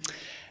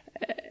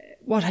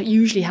what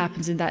usually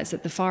happens in that is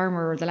that the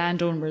farmer or the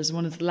landowner is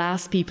one of the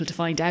last people to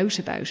find out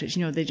about it.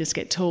 You know, they just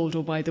get told,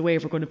 oh, by the way,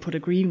 we're going to put a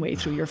greenway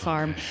through your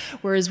farm.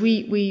 Whereas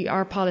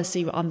our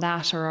policy on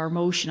that, or our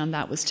motion on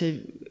that, was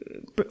to,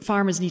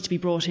 farmers need to be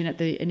brought in at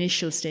the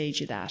initial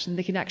stage of that, and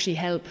they can actually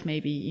help,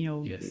 maybe, you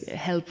know,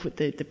 help with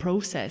the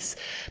process,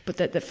 but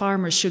that the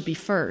farmers should be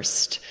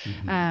first.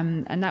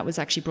 And that was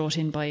actually brought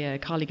in by a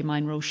colleague of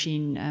mine,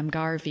 Roisin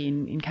Garvey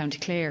in County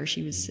Clare.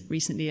 She was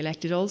recently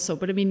elected also,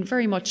 but I mean,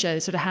 very much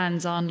sort of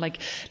hands-on, like,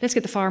 let's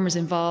get the farmers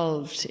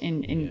involved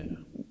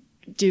in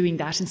doing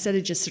that, instead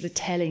of just sort of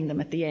telling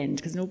them at the end,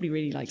 because nobody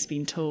really likes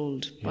being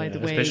told, by the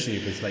way. Especially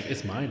if it's like,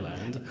 it's my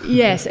land.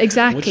 Yes,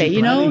 exactly.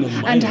 You know,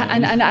 and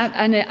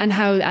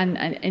how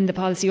in the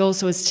policy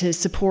also is to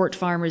support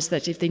farmers,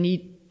 that if they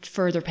need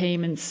further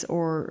payments,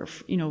 or,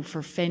 you know,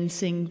 for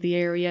fencing the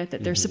area,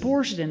 that they're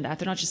supported in that.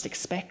 They're not just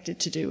expected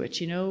to do it,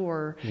 you know,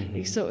 or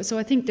so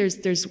I think there's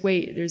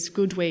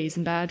good ways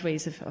and bad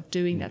ways of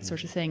doing that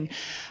sort of thing.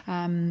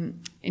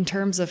 In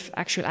terms of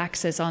actual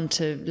access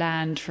onto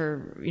land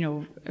for, you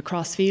know,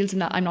 across fields,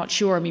 and that, I'm not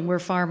sure. I mean, we're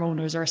farm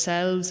owners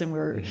ourselves, and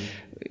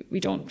we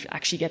don't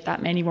actually get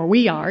that many where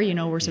we are,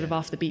 we're sort of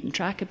off the beaten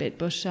track a bit,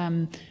 but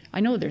I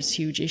know there's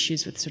huge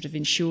issues with sort of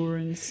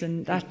insurance,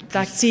 and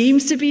that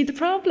seems to be the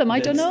problem. I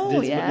don't know.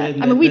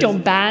 We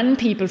don't ban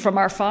people from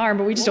our farm,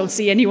 but we just don't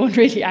see anyone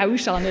really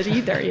out on it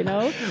either,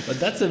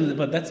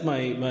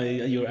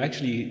 But you're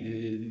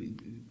actually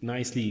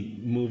nicely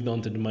moved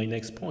on to my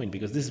next point,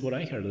 because this is what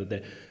I heard,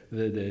 that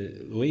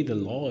the way the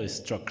law is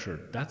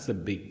structured, that's a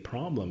big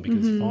problem,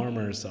 because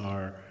farmers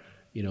are,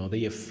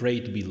 they're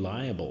afraid to be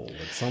liable,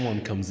 that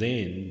someone comes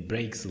in,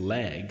 breaks a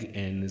leg,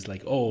 and is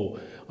like, oh,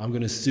 I'm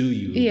going to sue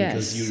you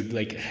because you're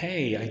like,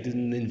 hey, I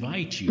didn't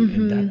invite you,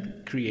 and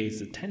that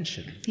creates a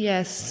tension.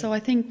 Yes, right? So I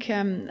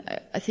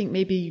think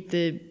maybe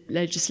the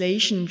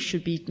legislation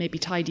should be maybe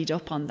tidied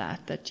up on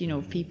that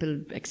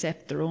people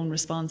accept their own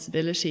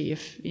responsibility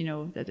if,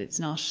 that it's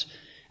not...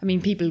 I mean,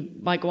 people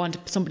might go onto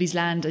somebody's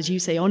land, as you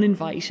say,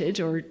 uninvited,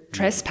 or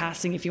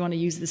trespassing, if you want to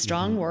use the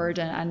strong word,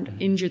 and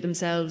injure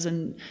themselves,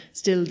 and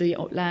still the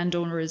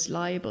landowner is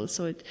liable.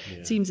 So it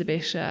seems a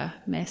bit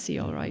messy,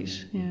 all right.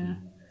 Yeah.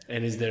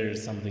 And is there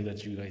something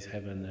that you guys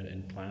have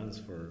in plans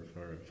for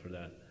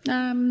that?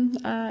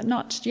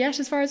 Not yet,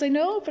 as far as I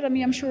know, but I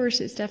mean, I'm sure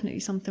it's definitely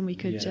something we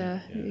could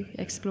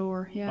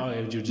explore. Yeah.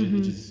 Oh,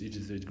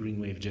 the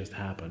green wave just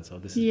happened, so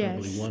this is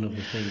probably one of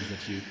the things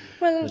that you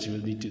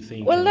will need to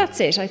think. Well, that's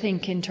it. I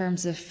think in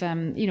terms of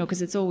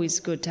because it's always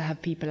good to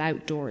have people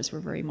outdoors. We're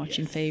very much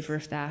in favour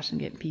of that, and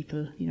get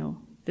people.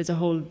 There's a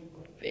whole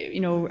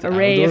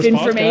array of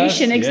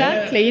information, podcast,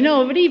 exactly.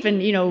 But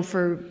even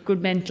for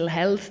good mental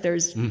health,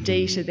 there's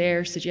data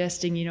there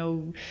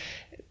suggesting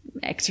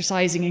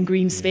exercising in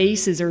green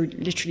spaces, or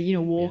literally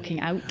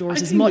walking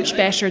outdoors is much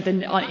better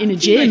than in a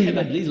gym. I had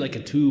at least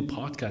like 2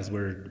 podcasts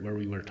where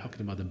we were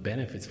talking about the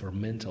benefits for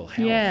mental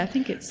health. Yeah, I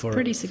think it's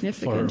pretty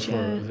significant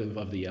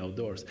of the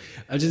outdoors.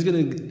 I'm just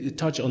going to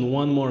touch on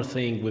one more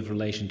thing with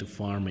relation to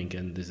farming,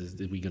 and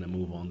we're going to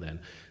move on then.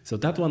 So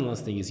that one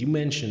last thing is, you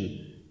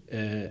mentioned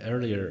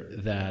earlier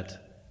that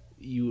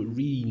you're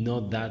really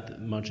not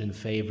that much in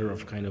favor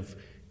of kind of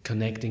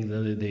connecting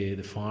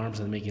the farms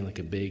and making like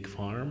a big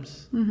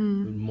farms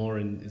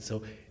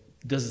so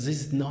does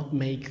this not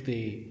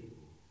making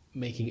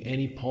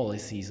any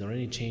policies or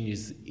any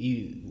changes,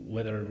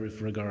 whether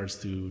with regards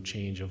to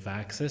change of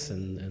access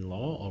and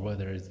law, or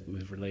whether it's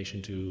with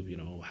relation to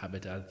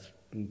habitat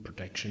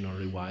protection or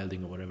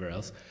rewilding or whatever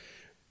else,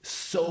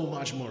 so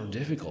much more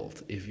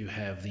difficult if you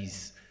have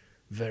these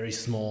very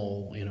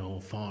small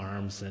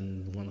farms,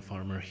 and one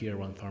farmer here,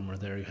 one farmer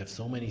there? You have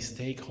so many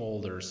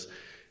stakeholders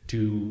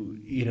to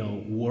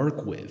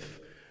work with.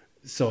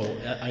 So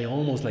I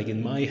almost, like,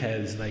 in my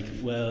head, is like,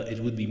 well, it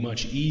would be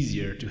much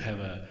easier to have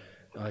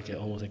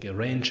almost like a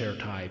rancher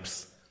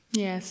types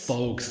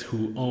folks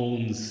who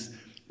owns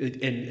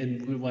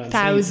and what I'm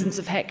thousands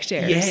of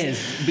hectares.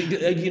 Yes,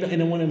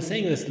 and what I'm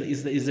saying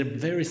is a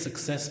very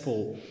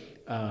successful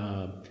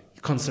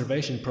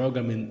conservation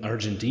program in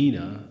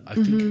Argentina. I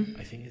think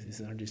it's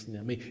in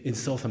Argentina, in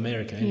South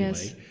America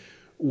anyway,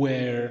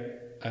 where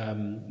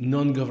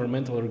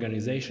non-governmental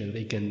organization,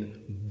 they can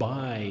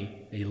buy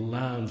a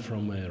land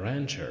from a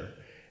rancher,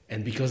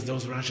 and because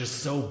those ranchers are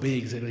so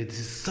big,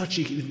 it's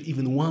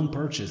even one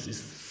purchase is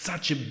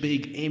such a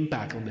big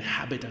impact on the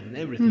habitat and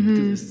everything,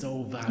 because it's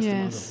so vast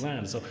amount of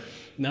land. So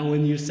now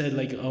when you said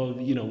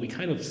we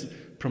kind of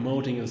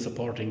promoting and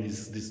supporting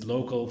these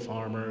local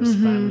farmers,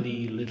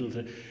 family,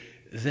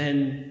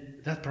 then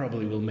that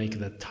probably will make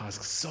that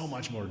task so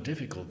much more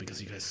difficult,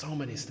 because you have so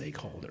many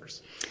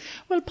stakeholders.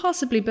 Well,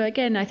 possibly, but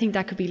again, I think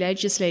that could be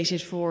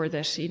legislated for,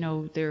 that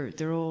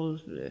they're all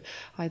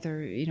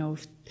either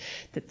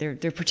that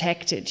they're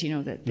protected.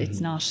 That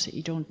it's not,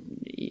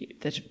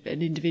 that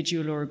an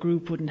individual or a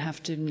group wouldn't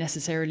have to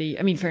necessarily.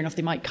 I mean, fair enough,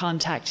 they might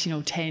contact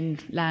 10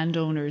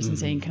 landowners and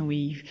saying, can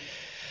we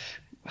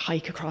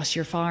hike across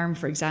your farm,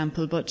 for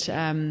example, but.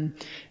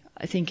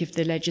 I think if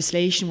the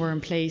legislation were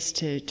in place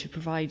to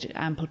provide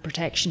ample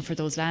protection for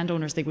those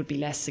landowners, they would be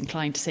less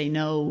inclined to say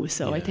no.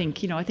 So I think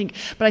from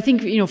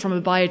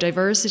a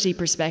biodiversity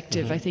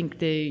perspective, I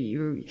think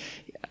you're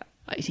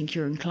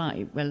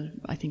inclined. Well,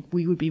 I think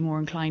we would be more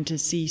inclined to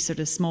see sort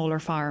of smaller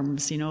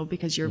farms,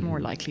 because you're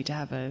more likely to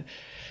have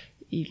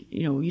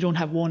you don't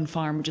have one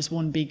farm with just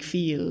one big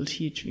field.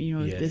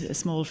 A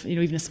small,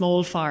 even a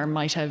small farm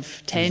might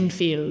have 10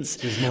 fields.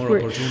 There's more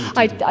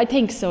opportunity. I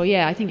think so.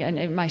 Yeah, I think, and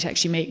it might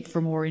actually make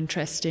for more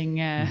interesting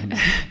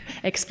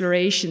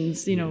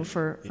explorations.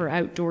 For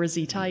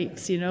outdoorsy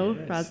types.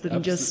 Rather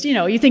than just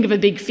you think of a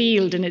big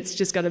field and it's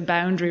just got a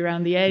boundary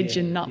around the edge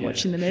and not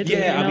much in the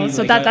middle.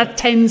 So that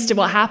tends to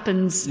what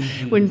happens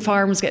when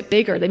farms get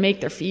bigger. They make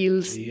their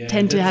fields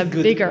tend to have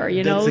bigger.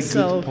 That's a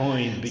good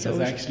point, because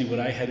actually what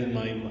I had in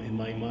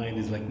my mind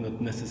is like not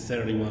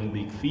necessarily one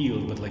big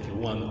field, but like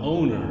one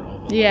owner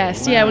of a land.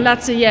 Well,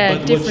 that's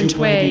a different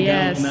way.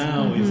 Yes.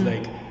 Now is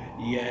like,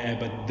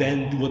 but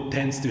then what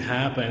tends to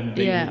happen?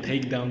 They will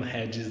take down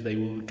hedges. They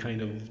will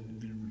kind of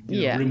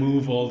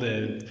remove all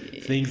the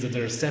things that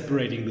are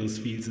separating those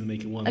fields and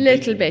make it one. A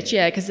little bit,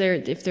 yeah, because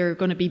if they're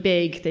going to be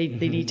big, they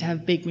need to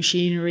have big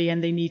machinery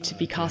and they need to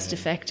be cost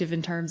effective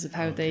in terms of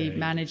how they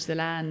manage the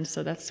land.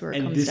 So that's where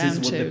it comes down to. And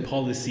this is what the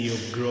policy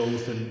of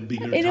growth and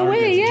bigger targets in a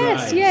way, yes,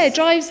 drives. Yeah, it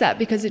drives that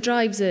because it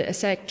drives a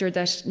sector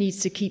that needs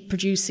to keep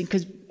producing.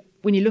 Because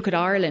when you look at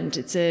Ireland,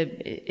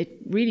 it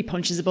really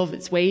punches above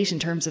its weight in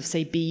terms of,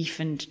 say, beef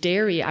and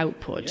dairy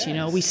output. Yes. You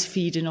know,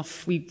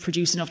 we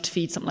produce enough to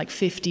feed something like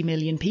 50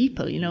 million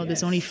people. You know,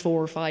 there's only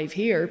 4 or 5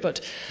 here,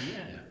 but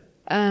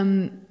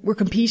we're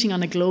competing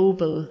on a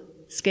global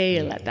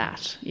scale at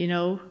that. You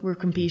know, we're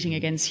competing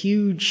against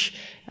huge,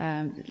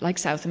 like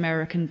South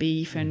American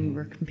beef, and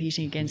we're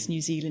competing against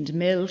New Zealand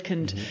milk.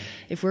 And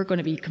if we're going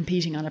to be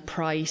competing on a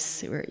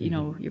price, you're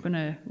going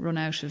to run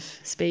out of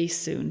space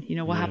soon. You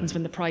know, what happens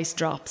when the price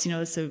drops? You know,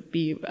 this would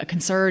be a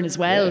concern as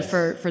well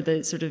for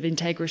the sort of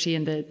integrity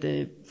and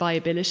the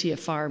viability of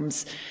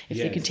farms if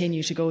they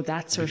continue to go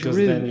that sort of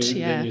route.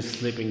 Then you're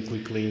slipping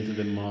quickly into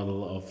the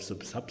model of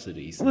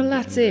subsidies. Well,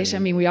 that's it. I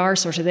mean, we are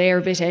sort of there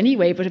a bit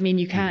anyway, but I mean,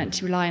 you can't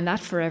rely on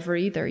that forever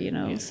either, you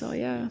know. Yes. So,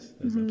 yeah. Yes,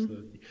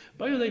 absolutely.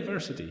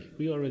 Biodiversity.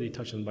 We already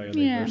touched on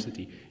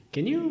biodiversity. Yeah.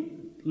 Can you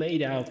lay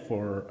it out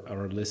for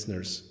our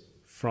listeners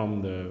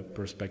from the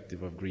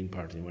perspective of Green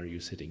Party, where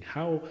you're sitting?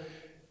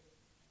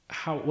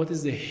 What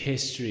is the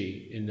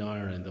history in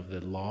Ireland of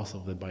the loss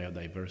of the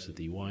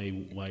biodiversity?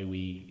 Why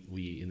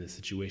we in the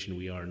situation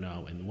we are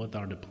now, and what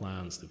are the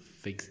plans to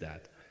fix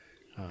that?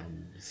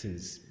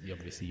 Since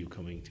obviously you're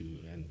coming to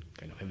and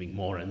kind of having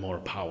more and more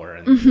power,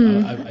 and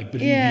I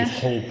believe you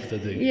hope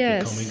that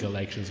the coming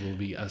elections will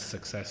be as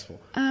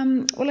successful.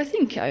 Well, I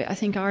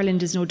think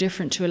Ireland is no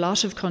different to a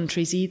lot of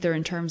countries either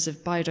in terms of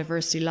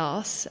biodiversity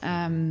loss.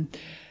 I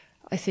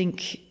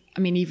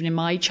mean, even in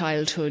my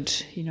childhood,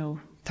 you know,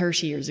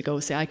 30 years ago,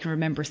 say, I can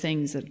remember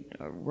things that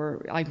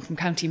I'm from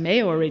County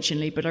Mayo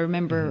originally, but I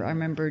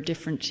remember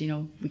different, you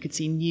know, we could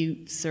see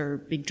newts or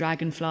big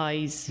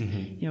dragonflies,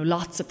 you know,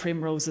 lots of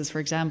primroses, for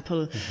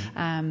example.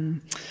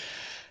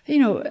 You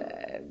know,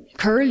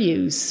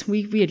 curlews.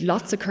 We had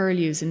lots of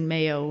curlews in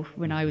Mayo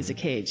when I was a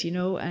kid, you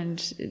know, and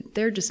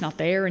they're just not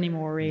there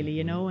anymore, really,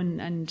 you know, and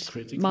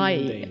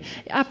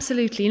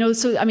absolutely, you know.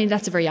 So I mean,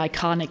 that's a very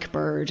iconic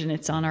bird, and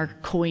it's on our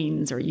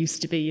coins, or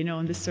used to be, you know,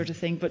 and this sort of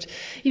thing. But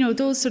you know,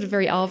 those sort of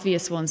very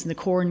obvious ones, and the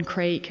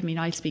corncrake. I mean,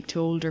 I speak to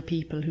older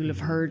people who'll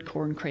have heard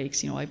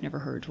corncrakes. You know, I've never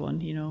heard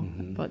one, you know,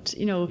 but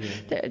you know,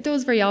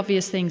 those very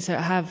obvious things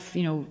that have,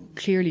 you know,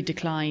 clearly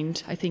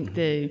declined. I think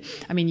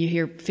you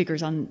hear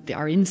figures on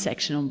our insect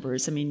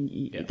numbers. I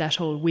mean, that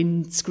whole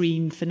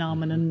windscreen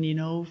phenomenon, you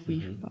know,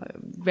 we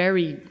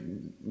very,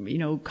 you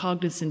know,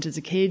 cognizant as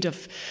a kid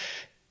of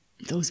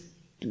those,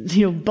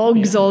 you know,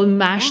 bugs all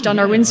mashed on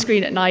our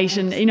windscreen at night,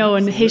 and you know,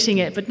 and hitting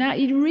it. But now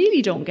you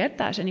really don't get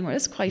that anymore.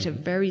 That's quite a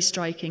very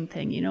striking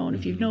thing, you know. And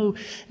if you've no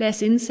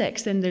less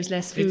insects, then there's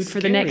less food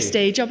for the next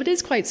day job. It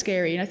is quite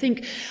scary, and I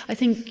think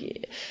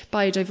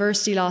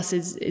biodiversity loss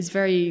is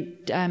very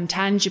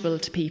tangible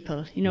to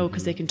people, you know,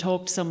 because they can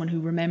talk to someone who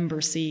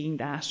remembers seeing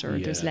that, or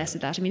there's less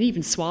of that. I mean,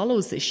 even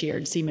swallows this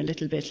year seem a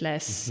little bit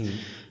less.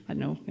 I don't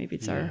know, maybe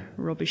it's our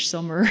rubbish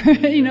summer,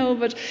 you know,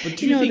 but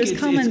do you know, think it's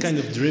kind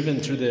of driven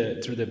through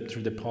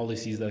the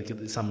policies, like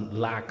some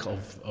lack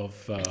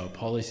of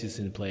policies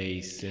in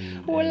place?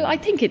 Well, I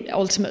think it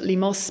ultimately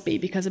must be,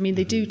 because I mean,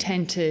 they do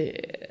tend to.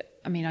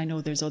 I mean, I know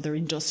there's other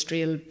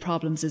industrial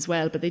problems as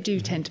well, but they do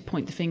tend to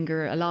point the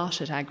finger a lot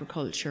at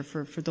agriculture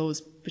for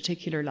those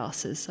particular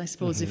losses. I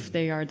suppose if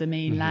they are the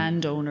main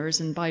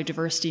landowners, and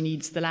biodiversity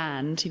needs the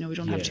land, you know, we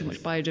don't have too much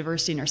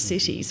biodiversity in our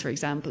cities, for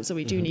example, so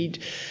we do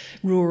need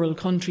rural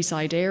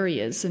countryside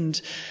areas. And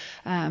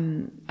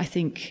I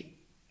think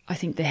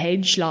the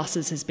hedge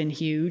losses has been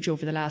huge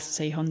over the last,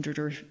 say, 100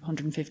 or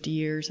 150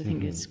 years. I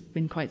think it's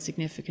been quite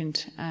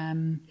significant.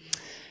 And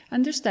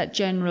there's that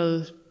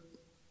general,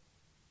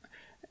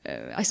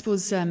 I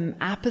suppose,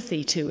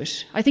 apathy to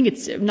it. I think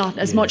it's not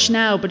as much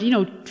now, but, you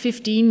know,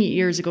 15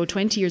 years ago,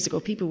 20 years ago,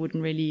 people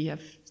wouldn't really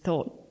have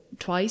thought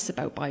twice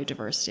about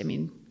biodiversity. I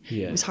mean,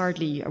 it was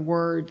hardly a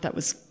word that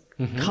was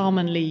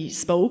commonly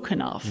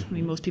spoken of. I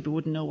mean, most people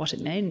wouldn't know what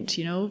it meant,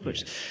 you know,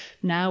 but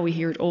now we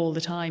hear it all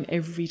the time,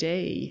 every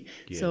day.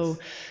 So,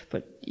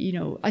 but, you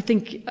know, I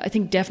think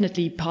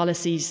definitely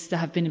policies that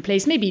have been in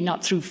place, maybe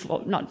not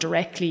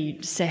directly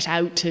set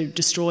out to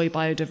destroy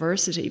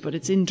biodiversity, but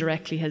it's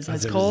indirectly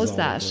has caused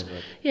that.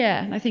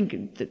 Yeah, and I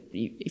think that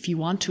if you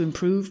want to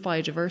improve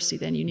biodiversity,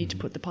 then you need to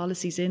put the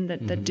policies in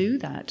that do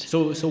that.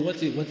 So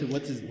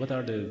what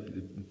are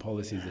the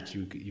policies that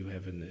you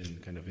have in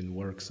kind of in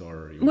works,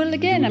 or? Well,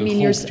 again, I mean,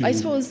 I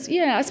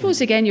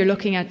suppose again, you're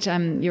looking at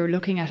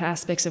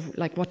aspects of,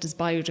 like, what does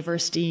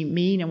biodiversity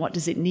mean and what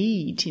does it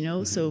need, you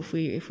know? So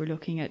if we're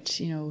looking looking at,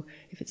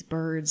 if it's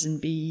birds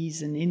and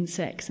bees and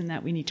insects and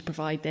that, we need to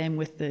provide them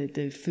with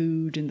the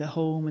food and the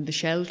home and the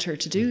shelter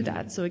to do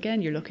that. So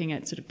again, you're looking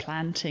at sort of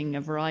planting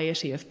a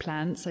variety of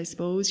plants, I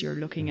suppose. You're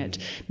looking at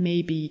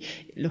maybe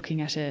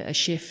a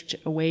shift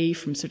away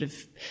from sort of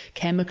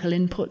chemical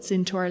inputs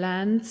into our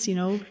lands,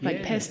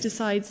 like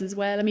pesticides as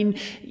well. I mean,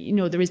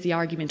 there is the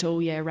argument,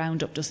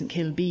 Roundup doesn't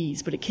kill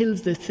bees, but it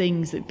kills the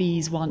things that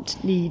bees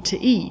need to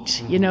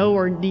eat,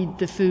 or need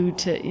the food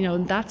to,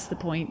 and that's the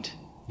point.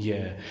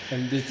 Yeah,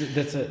 and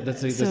that's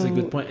a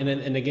good point.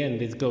 And again,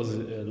 this goes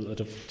a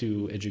lot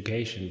to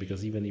education,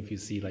 because even if you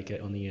see like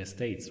on the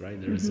estates, right,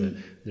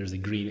 there's a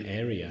green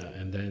area,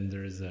 and then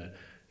there's a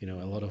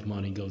lot of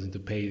money goes into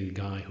pay the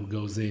guy who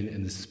goes in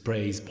and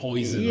sprays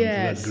poison onto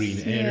that green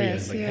area.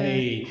 It's like,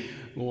 hey,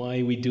 why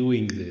are we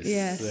doing this?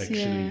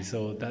 Actually,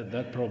 so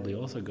that probably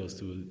also goes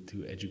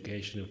to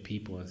education of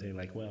people, and saying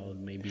like, well,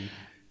 maybe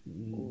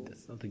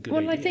that's not a good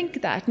idea. Well, I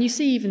think that, and you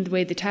see even the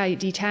way the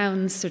tidy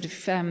towns sort of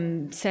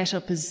set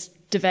up is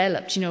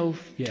developed.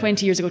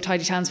 20 years ago,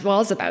 tidy towns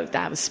was about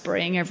that, was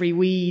spraying every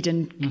weed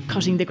and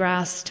cutting the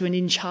grass to an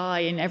inch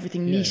high and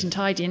everything neat and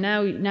tidy. And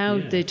now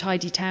the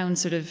tidy town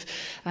sort of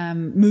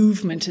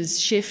movement has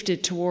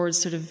shifted towards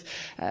sort of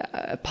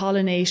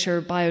pollinator,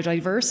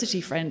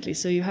 biodiversity friendly.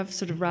 So you have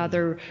sort of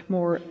rather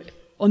more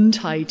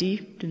untidy,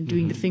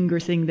 doing the finger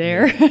thing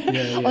there,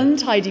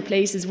 untidy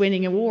places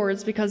winning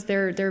awards because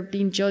they're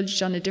being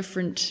judged on a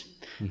different,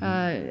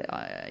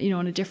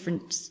 on a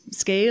different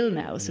scale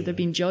now. So they're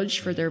being judged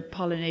for their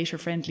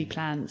pollinator-friendly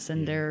plants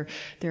and their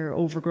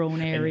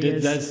overgrown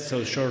areas.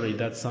 So surely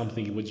that's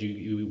something which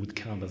you would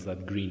count as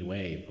that green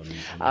wave.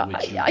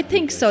 I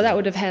think so. That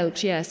would have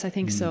helped. Yes, I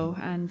think so.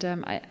 And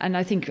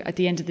I think at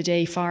the end of the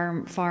day,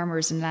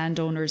 farmers and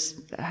landowners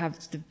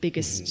have the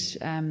biggest.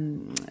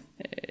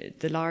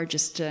 The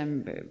largest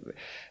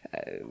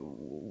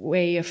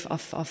way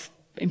of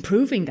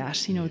improving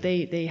that,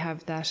 they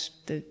have that.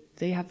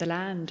 They have the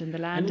land, and the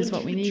land is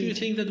what we need. Do you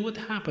think that what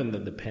happened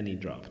that the penny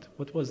dropped?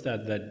 What was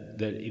that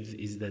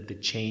is that the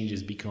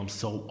changes become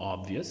so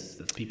obvious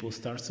that people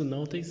start to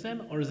notice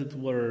them, or is it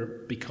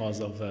because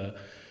of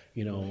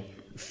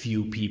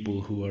few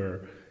people who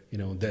are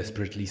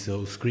desperately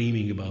so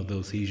screaming about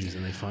those issues,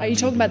 and they find. Are you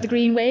talking about the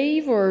green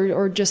wave,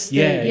 or just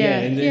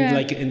and then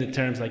like in the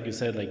terms like you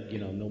said, like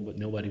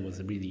nobody was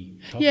really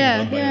talking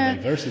about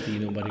biodiversity.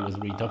 Nobody was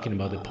really talking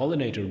about the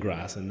pollinator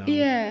grass, and now.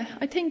 Yeah,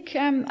 I think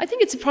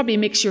it's probably a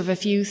mixture of a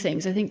few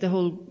things. I think the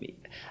whole.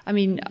 I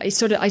mean,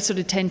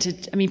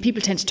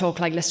 people tend to talk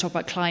like, let's talk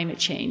about climate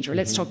change, or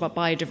let's talk about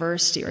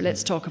biodiversity, or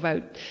let's talk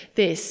about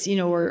this,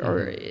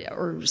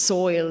 or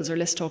soils, or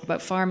let's talk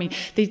about farming.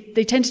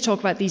 They tend to talk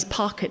about these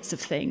pockets of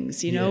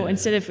things,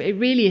 instead of it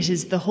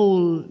is the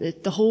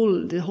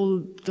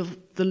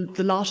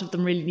lot of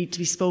them really need to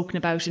be spoken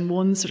about in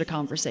one sort of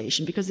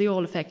conversation because they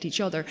all affect each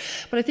other.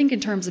 But I think in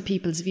terms of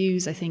people's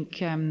views, I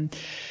think.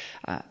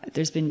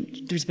 There's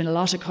been a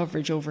lot of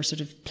coverage over sort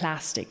of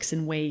plastics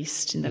and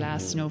waste in the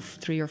last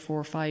 3 or 4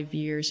 or 5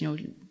 years.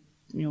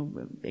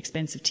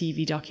 Expensive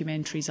TV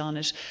documentaries on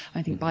it.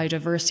 I think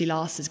biodiversity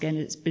loss again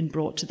has been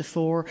brought to the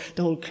fore.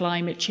 The whole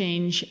climate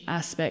change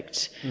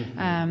aspect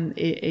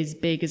is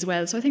big as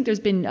well. So I think there's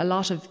been a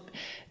lot of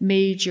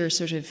major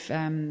sort of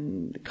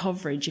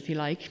coverage, if you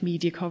like,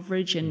 media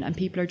coverage, and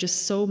people are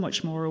just so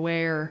much more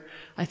aware,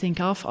 I think,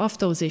 of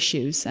those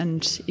issues.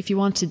 And if you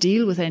want to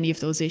deal with any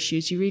of those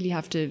issues, you really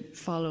have to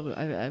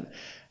follow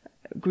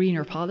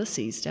greener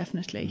policies,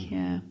 definitely.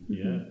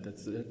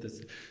 That's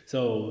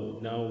so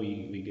now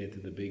we get to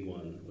the big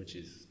one, which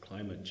is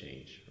climate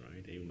change,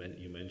 right?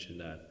 You mentioned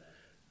that.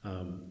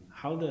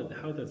 How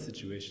that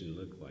situation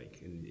look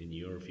like in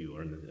your view,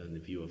 or in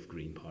the view of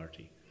Green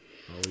Party?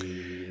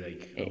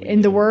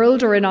 In the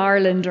world, or in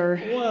Ireland, or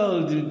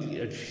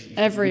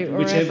whichever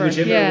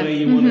way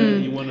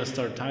you want to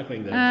start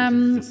tackling that,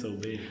 because it's so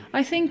big.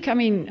 I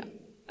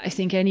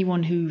think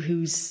anyone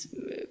who's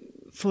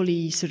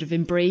fully sort of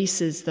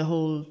embraces the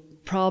whole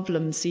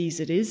problem sees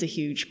it is a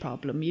huge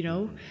problem.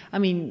 I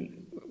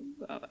mean,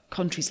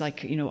 countries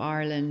like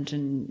Ireland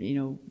and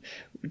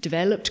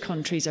developed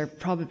countries are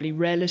probably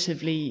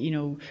relatively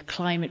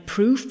climate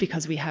proof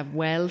because we have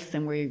wealth,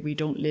 and we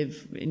don't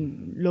live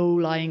in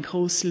low-lying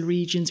coastal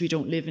regions. We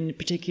don't live in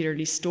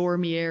particularly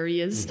stormy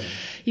areas.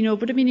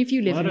 But I mean, if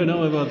you live I don't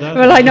know about that.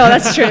 Well, I know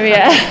that's true.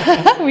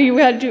 Yeah.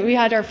 we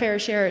had our fair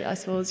share, I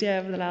suppose,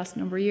 over the last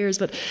number of years,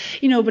 but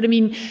I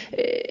mean,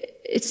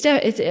 it's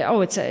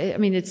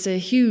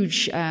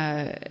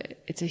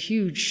a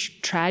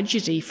huge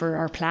tragedy for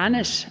our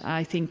planet,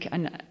 I think,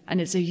 and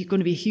it's going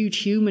to be a huge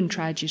human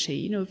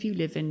tragedy. If you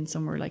live in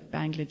somewhere like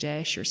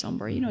Bangladesh or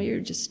somewhere,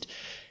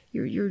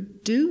 you're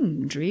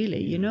doomed,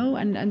 really, you know.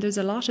 And there's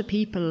a lot of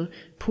people,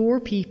 poor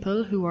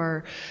people, who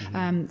are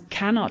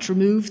cannot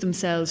remove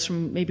themselves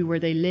from maybe where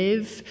they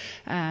live,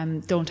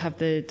 don't have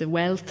the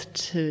wealth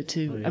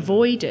to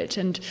avoid it.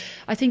 And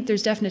I think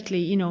there's definitely,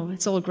 you know,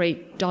 it's all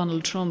great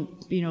Donald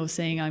Trump, you know,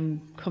 saying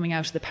I'm coming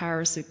out of the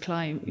Paris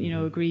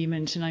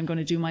agreement and I'm going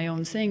to do my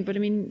own thing. But I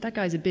mean, that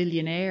guy's a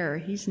billionaire.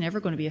 He's never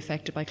going to be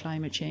affected by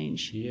climate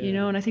change, you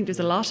know. And I think there's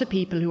a lot of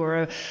people who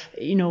are,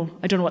 you know,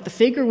 I don't know what the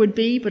figure would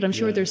be, but I'm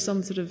sure there's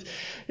some sort of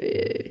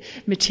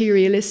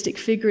materialistic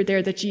figure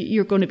there that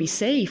you're going to be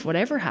safe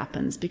whatever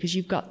happens because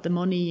you've got the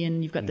money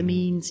and you've got the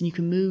means and you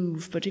can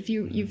move. But if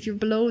you're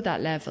below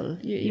that level,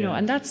 you know,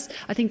 and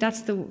I think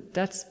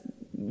that's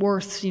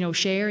worth, you know,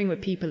 sharing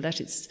with people, that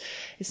it's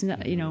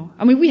not, you know,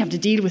 I mean, we have to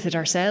deal with it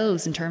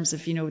ourselves in terms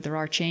of, you know, there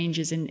are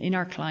changes in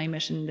our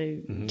climate and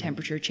the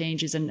temperature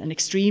changes and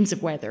extremes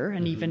of weather,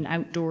 and even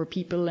outdoor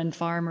people and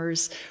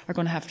farmers are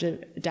going to have to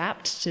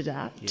adapt to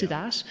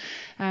that.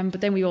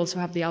 But then we also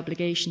have the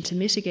obligation to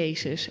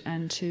mitigate it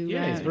and to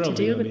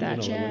deal with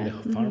that. You know,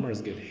 when the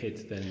farmers get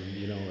hit, then,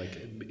 you know,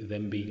 like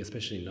them being,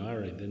 especially in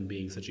Ireland, then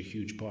being such a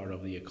huge part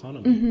of the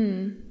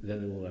economy,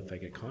 then it will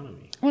affect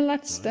economy. Well,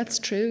 that's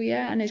true,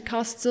 yeah, and it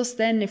costs us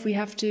then if we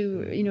have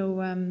to, you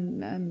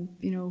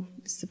know,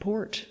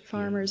 support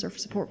farmers or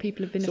support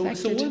people who've been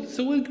affected.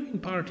 So what Green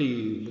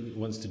Party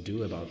wants to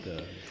do about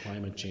the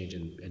climate change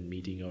and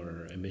meeting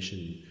our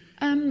emission?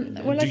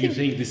 Do you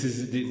think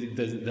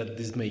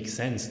this makes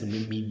sense to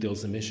meet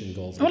those emission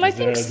goals? Well, I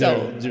think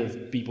so. There are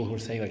people who are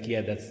saying like,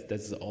 yeah,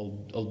 that's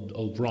all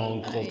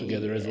wrong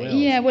altogether as well.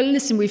 Yeah, well,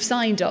 listen, we've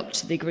signed up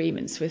to the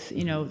agreements with,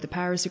 you know, the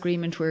Paris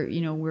Agreement, where,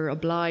 you know, we're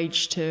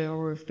obliged to,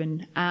 or we've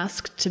been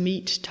asked to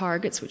meet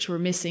targets which we're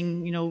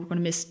missing. You know, we're going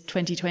to miss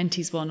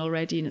 2020's one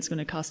already, and it's going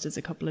to cost us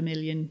a couple of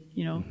million,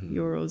 you know,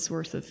 euros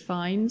worth of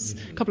fines,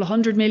 a couple of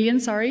 100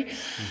 million, sorry,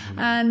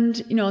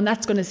 and you know, and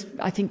that's going to,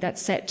 I think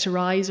that's set to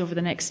rise over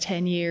the next 10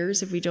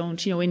 years if we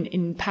don't, you know,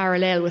 in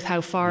parallel with how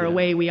far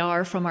away we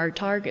are from our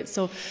targets.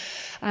 So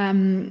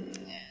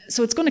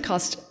it's going to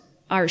cost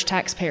Irish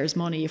taxpayers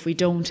money if we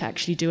don't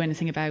actually do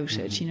anything about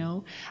it, you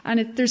know.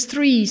 And there's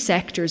three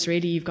sectors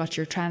really. You've got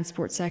your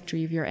transport sector,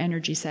 you've your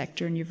energy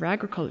sector, and you've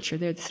agriculture.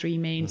 They're the three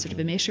main sort of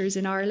emitters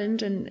in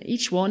Ireland, and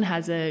each one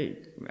has a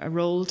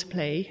role to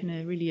play and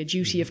a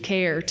duty of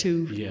care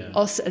to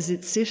us as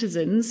its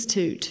citizens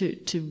to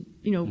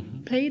you know,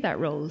 play that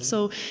role.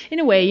 So in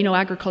a way, you know,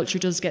 agriculture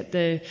does get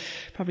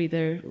probably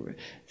the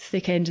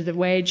thick end of the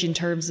wedge in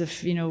terms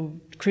of, you know,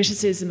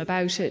 criticism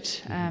about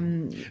it.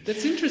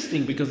 That's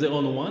interesting, because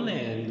on one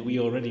hand, we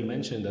already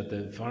mentioned that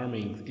the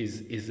farming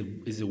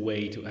is a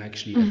way to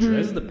actually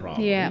address the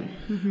problem. Yeah.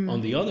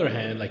 On the other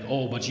hand, like,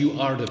 oh, but you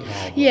are the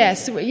problem.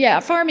 Yes, yeah,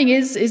 farming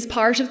is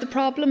part of the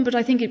problem, but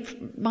I think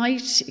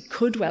it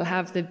could well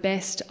have the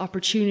best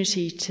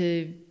opportunity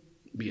to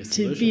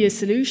be a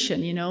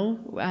solution, you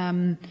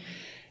know.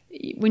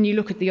 When you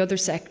look at the other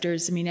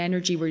sectors, I mean,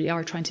 energy, we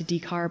are trying to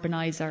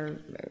decarbonise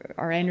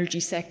our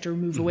energy sector,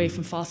 move away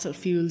from fossil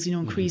fuels, you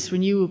know, increase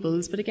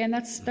renewables. But again,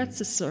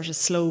 that's a sort of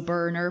slow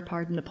burner,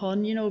 pardon the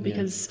pun, you know,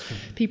 because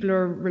people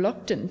are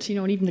reluctant, you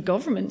know, and even the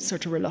government's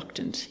sort of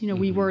reluctant. You know,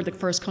 we were the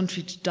first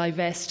country to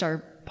divest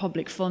our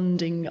public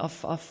funding of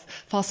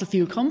fossil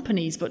fuel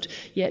companies, but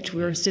yet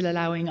we're still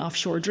allowing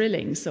offshore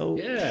drilling. So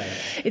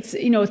it's,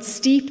 you know, it's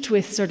steeped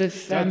with sort of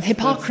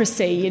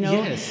hypocrisy, you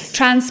know. Yes.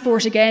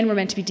 Transport, again, we're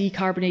meant to be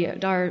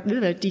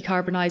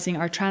decarbonising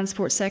our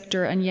transport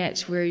sector, and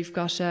yet we've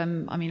got, I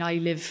mean, I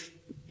live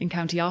in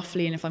County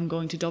Offaly, and if I'm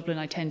going to Dublin,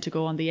 I tend to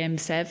go on the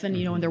M7,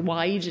 you know, and they're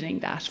widening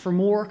that for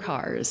more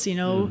cars, you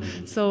know.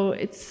 So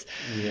it's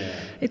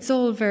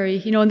all very,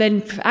 you know. And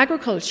then for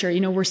agriculture, you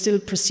know, we're still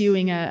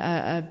pursuing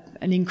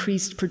an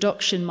increased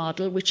production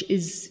model, which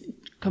is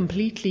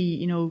completely,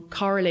 you know,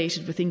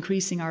 correlated with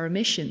increasing our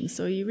emissions.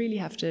 So you really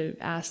have to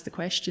ask the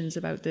questions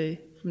about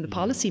from the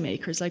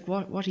policymakers, like,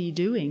 what are you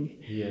doing?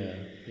 Yeah,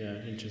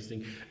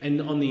 interesting.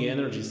 And on the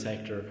energy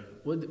sector,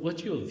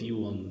 what's your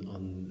view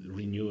on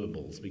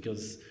renewables?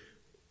 Because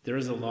there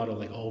is a lot of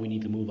like, oh, we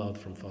need to move out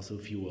from fossil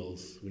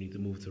fuels, we need to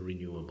move to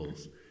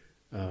renewables.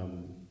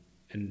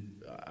 And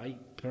I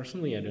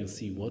personally, I don't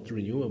see what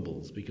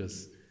renewables,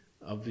 because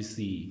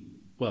obviously,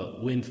 well,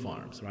 wind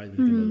farms, right?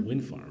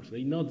 Wind farms,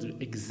 they're not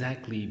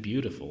exactly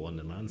beautiful on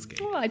the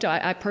landscape. Well,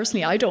 I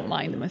personally, I don't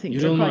mind them. I think I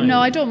don't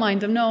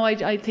mind them. No,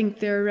 I think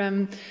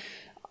they're.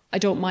 I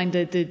don't mind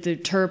the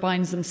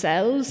turbines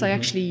themselves. I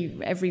actually,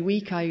 every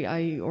week,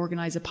 I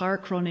organise a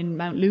park run in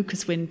Mount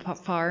Lucas Wind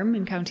Farm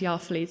in County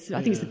Offaly.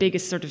 I think it's the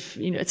biggest sort of,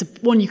 you know, it's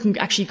one you can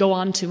actually go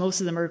on to.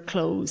 Most of them are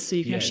closed, so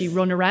you can actually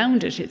run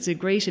around it. It's a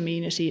great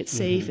amenity. It's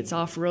safe. It's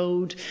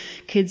off-road.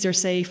 Kids are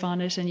safe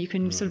on it, and you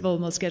can sort of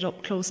almost get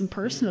up close and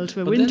personal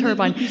to a wind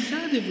turbine. It would be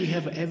sad if we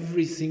have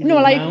every single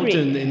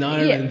mountain in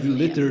Ireland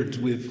littered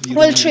with...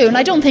 Well, true, and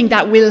I don't think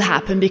that will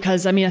happen,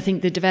 because, I mean, I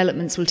think the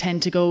developments will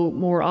tend to go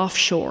more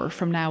offshore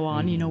from now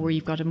on, you know, where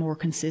you've got a more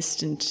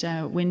consistent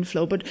wind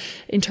flow. But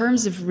in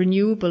terms of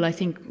renewable, I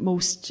think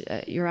most,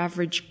 your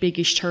average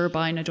biggish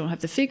turbine, I don't have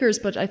the figures,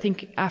 but I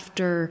think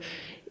after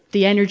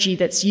the energy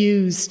that's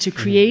used to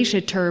create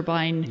a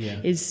turbine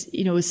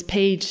is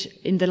paid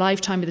in the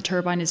lifetime of the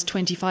turbine is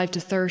 25 to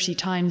 30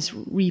 times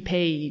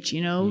repaid,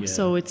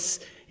 so it's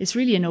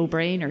really a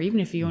no-brainer, even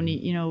if you only,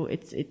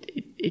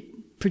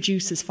 it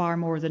produces far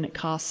more than it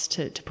costs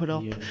to put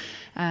up.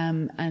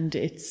 And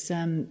it's,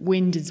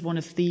 wind is one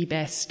of the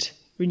best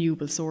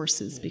renewable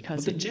sources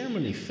because but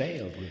Germany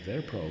failed with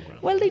their program.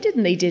 Well, they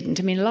didn't.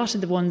 I mean, a lot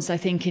of the ones I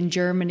think in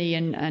Germany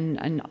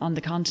and on the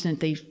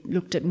continent, they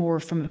looked at more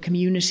from a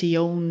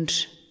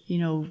community-owned,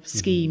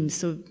 schemes.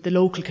 So the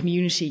local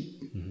community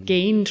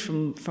gained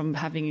from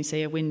having,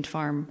 say, a wind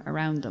farm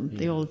around them.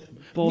 They all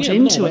bought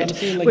into it. I'm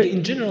saying,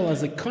 in general,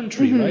 as a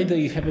country, right?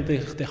 They have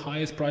the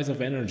highest price of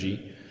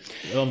energy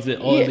of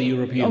all the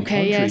European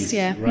countries,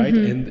 right?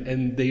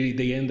 And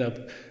they end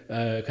up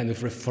kind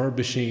of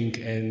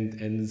refurbishing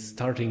and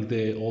starting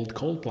the old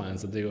coal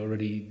plants that they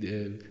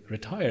already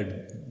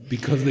retired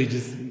because they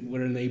just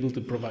weren't able to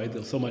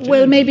provide so much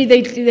energy. Maybe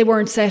they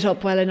weren't set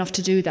up well enough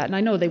to do that. And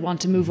I know they want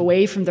to move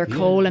away from their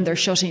coal and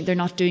they're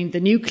not doing the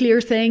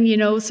nuclear thing,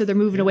 so they're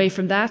moving away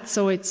from that.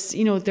 So it's,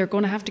 they're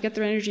going to have to get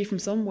their energy from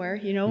somewhere,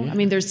 I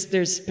mean,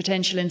 there's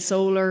potential in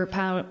solar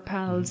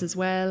panels as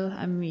well.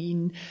 I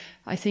mean,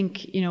 I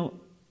think,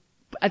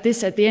 at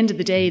the end of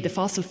the day, the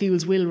fossil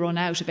fuels will run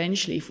out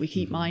eventually if we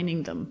keep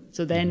mining them.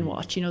 So then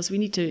what? So we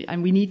need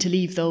to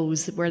leave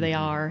those where they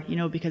are,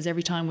 because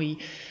every time we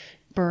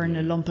burn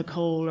a lump of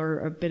coal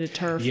or a bit of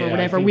turf or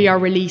whatever, we are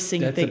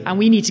releasing and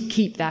we need to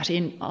keep that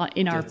in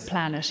our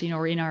planet,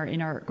 or in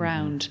our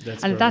ground.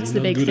 That's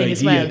the big thing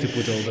as well. To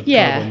put all the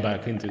carbon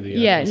back into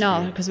the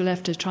atmosphere. Because we'll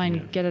have to try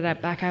and get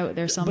it back out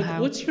there somehow.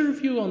 But what's your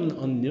view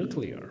on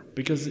nuclear?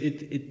 Because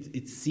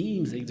it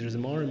seems like there's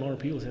more and more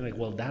people saying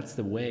well, that's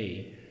the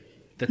way.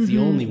 That's the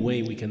only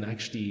way we can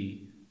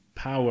actually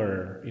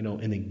power,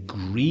 in a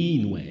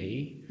green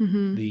way,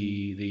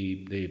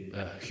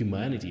 the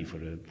humanity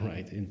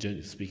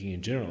speaking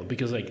in general.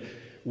 Because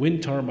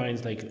wind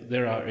turbines,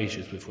 there are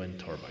issues with wind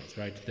turbines,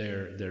 right?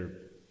 They're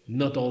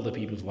not all the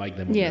people like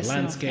them on the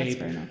landscape. That's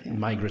fair enough,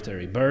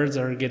 Migratory birds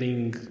are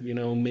getting,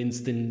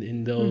 minced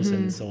in those,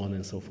 and so on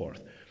and so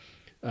forth.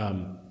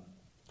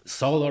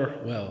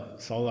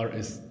 Solar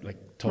is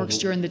works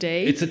during the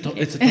day. It's a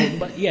total,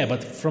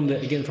 but from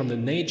the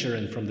nature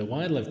and from the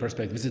wildlife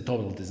perspective, it's a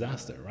total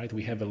disaster, right?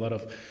 We have a lot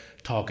of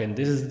talk, and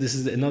this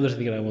is another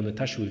thing that I want to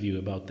touch with you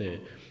about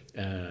the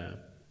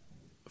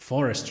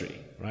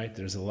forestry, right?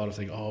 There's a lot of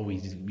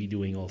we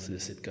doing also the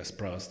Sitka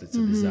spruce. It's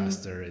a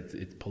disaster.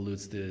 It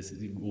pollutes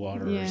the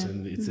waters,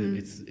 and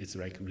it's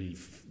like really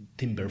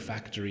timber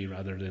factory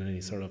rather than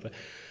any sort of.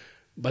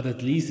 But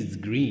at least it's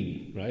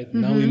green, right?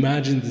 Now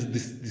imagine the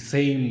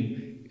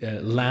same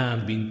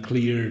land being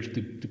cleared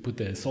to put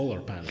the solar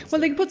panels. Well,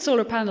 they can put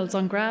solar panels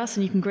on grass,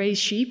 and you can graze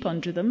sheep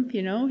under them.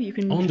 You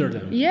can under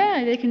them.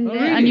 Yeah, they can, really?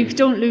 And you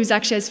don't lose.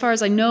 Actually, as far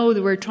as I know,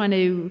 they were trying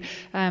to.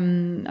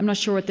 I'm not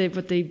sure what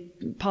the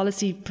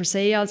policy per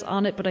se is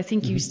on it, but I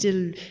think it's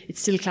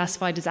still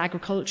classified as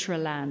agricultural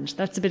land.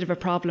 That's a bit of a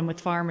problem with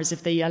farmers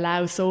if they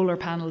allow solar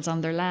panels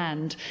on their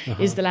land.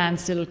 Is the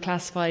land still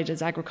classified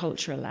as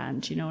agricultural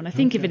land? And I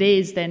think if it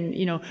is, then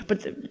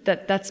but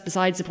that's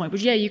besides the point.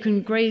 But you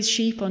can graze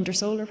sheep under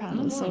solar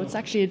panels, so it's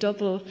actually a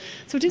double.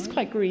 So it is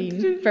quite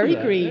green, very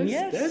green.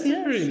 That's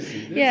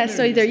crazy.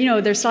 So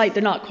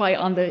they're not quite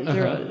on the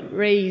they're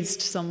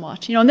raised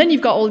somewhat. And then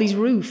you've got all these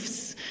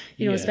roofs.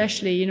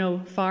 Especially,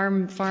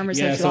 farmers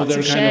have lots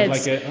of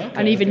sheds,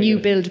 and even new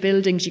build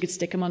buildings, you could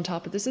stick them on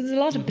top of this. So there's a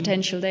lot of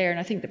potential there, and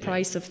I think the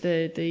price of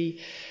the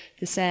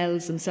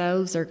cells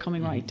themselves are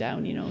coming right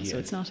down, so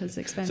it's not as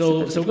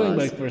expensive. So going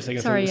back for a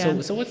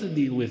second, so what's the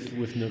deal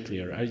with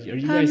nuclear? Are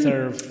you guys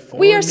for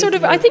we are sort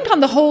of, I think on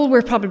the whole,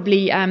 we're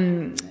probably,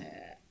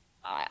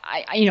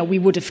 we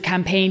would have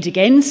campaigned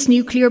against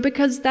nuclear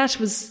because that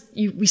was,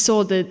 we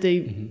saw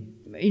the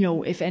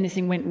if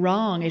anything went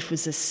wrong, it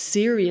was a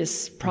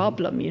serious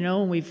problem,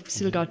 and we've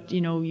still got,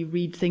 you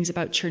read things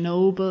about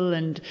Chernobyl,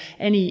 and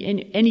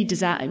any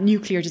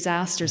nuclear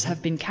disasters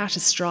have been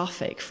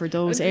catastrophic for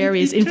those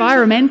areas,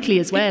 environmentally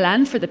as well,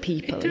 and for the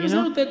people. It turns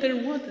out that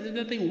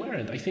they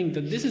weren't. I think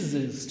that this is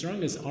the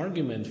strongest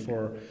argument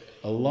for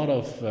a lot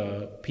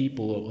of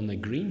people on the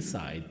green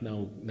side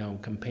now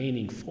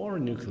campaigning for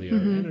nuclear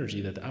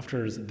energy, that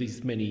after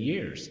these many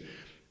years,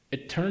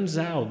 it turns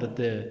out that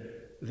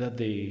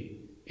the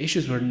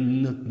issues were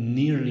not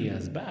nearly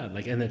as bad.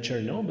 And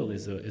Chernobyl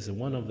is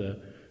one of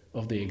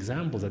the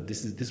examples that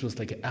this was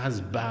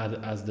as bad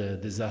as the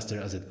disaster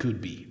as it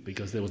could be,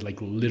 because there was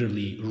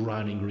literally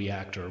running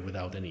reactor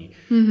without any,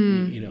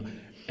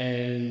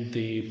 and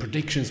the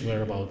predictions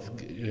were about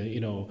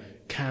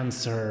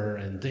cancer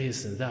and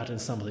this and that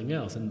and something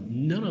else,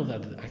 and none of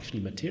that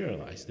actually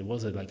materialized. There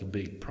was a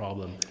big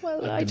problem.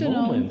 Well, I don't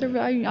know.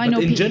 I know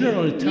in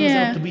general, it turns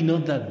out to be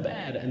not that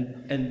bad,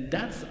 and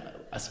that's,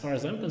 as far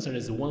as I'm concerned,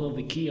 is one of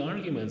the key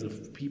arguments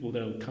of people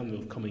that are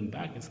coming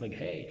back. It's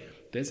hey,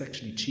 that's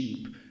actually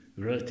cheap,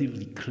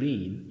 relatively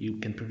clean. You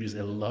can produce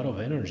a lot of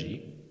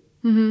energy,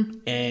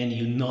 and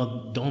you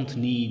don't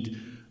need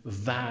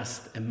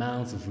vast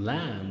amounts of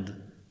land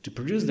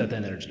produce that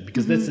energy,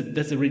 because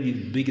that's a really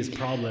biggest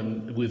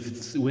problem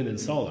with wind and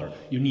solar.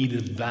 You need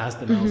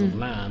vast amounts of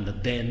land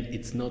that then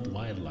it's not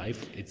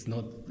wildlife, it's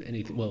not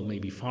anything, well,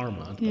 maybe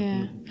farmland.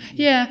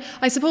 Yeah.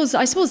 I suppose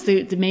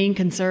the main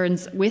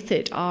concerns with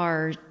it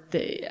are,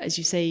 as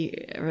you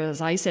say, or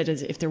as I said,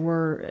 as if there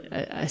were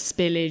a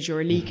spillage or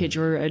a leakage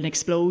or an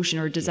explosion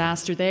or a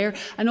disaster there,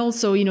 and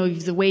also,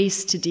 the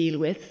waste to deal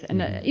with,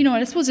 and and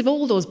I suppose if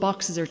all those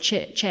boxes are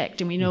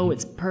checked and we know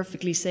it's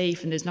perfectly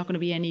safe and there's not going to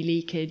be any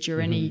leakage or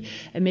any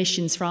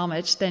emissions from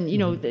it, then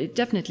it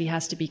definitely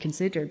has to be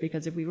considered,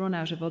 because if we run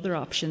out of other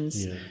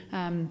options,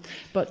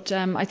 but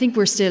I think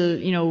we're still,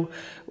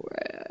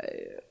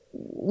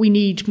 we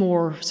need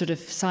more sort of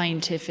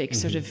scientific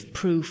sort of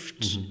proof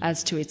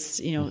as to its,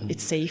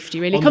 its safety.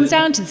 Really, it comes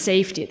down to the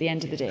safety at the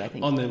end of the day, I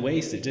think. On the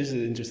waste, it is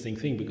an interesting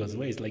thing, because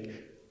waste,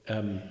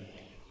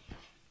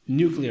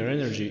 nuclear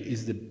energy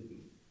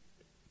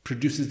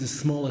produces the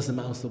smallest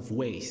amounts of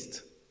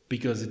waste,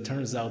 because it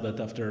turns out that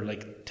after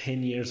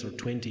 10 years or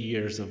 20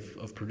 years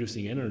of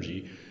producing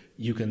energy,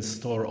 you can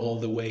store all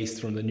the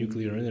waste from the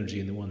nuclear energy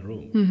in the one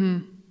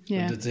room.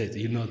 Yeah, and that's it.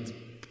 You're not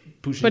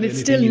pushing. But it's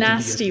still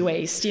nasty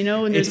waste,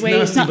 and there's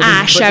waste. It's not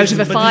ash out of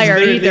a fire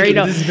either,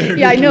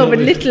 Yeah, I know, but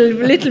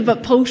little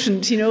but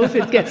potent, if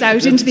it gets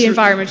out into the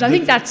environment. I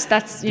think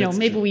that's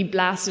maybe we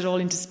blast it all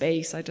into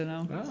space. I don't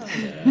know.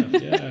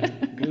 Yeah.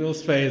 Good old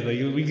space.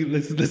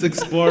 Let's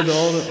explore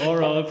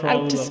all our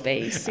problems. Out to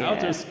space.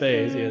 Outer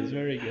space. Yes,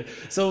 very good.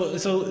 So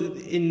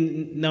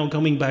in now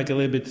coming back a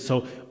little bit.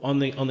 So on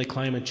the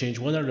climate change,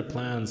 what are the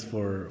plans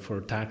for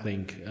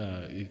tackling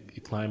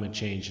climate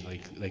change?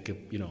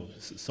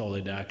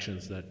 Solid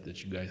actions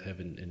that you guys have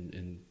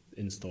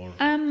in store.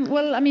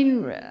 Well, I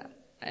mean,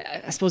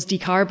 I suppose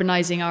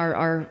decarbonising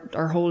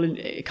our whole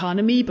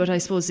economy, but I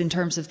suppose in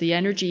terms of the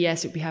energy,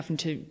 yes, we'd be having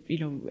to,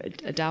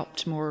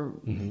 adopt more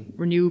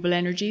renewable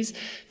energies.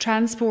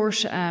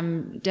 Transport,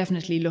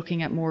 definitely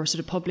looking at more sort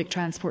of public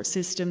transport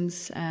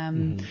systems,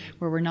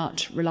 where we're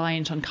not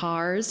reliant on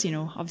cars.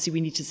 Obviously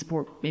we need to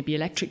support maybe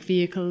electric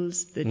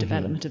vehicles, the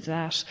development of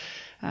that.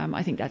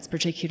 I think that's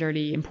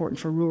particularly important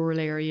for rural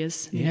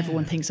areas. I mean,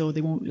 everyone thinks,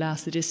 they won't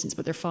last the distance,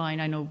 but they're fine.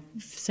 I know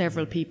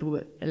several people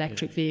with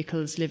electric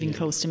vehicles living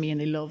close to me,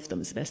 and they love them.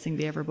 It's the best thing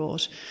they ever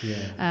bought.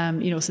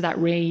 So that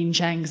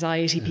range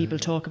anxiety people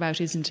talk about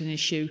isn't an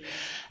issue.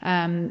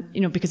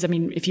 Because, I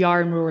mean, if you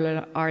are in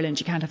rural Ireland,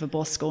 you can't have a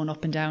bus going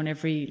up and down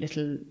every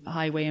little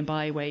highway and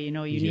byway.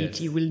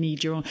 You will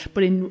need your own.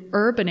 But in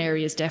urban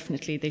areas,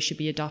 definitely, they should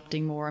be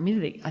adopting more. I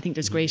mean, I think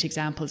there's great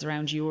examples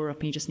around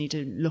Europe, and you just need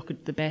to look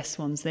at the best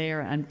ones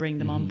there and bring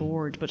them on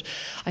board. But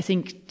I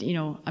think, we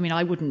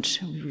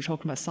were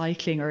talking about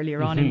cycling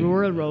earlier on in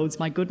rural roads.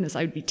 My goodness,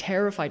 I would be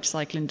terrified to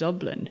cycle in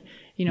Dublin.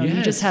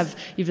 You just have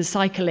a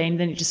cycle lane,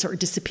 then it just sort of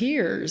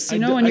disappears,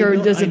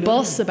 there's a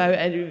bus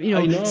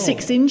about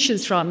 6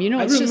 inches from, I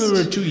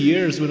remember 2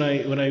 years when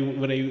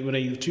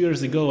I 2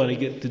 years ago when I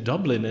get to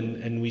Dublin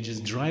and we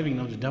just driving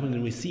down to Dublin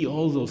and we see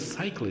all those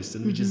cyclists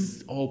and we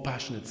just all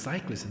passionate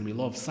cyclists and we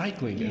love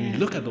cycling and we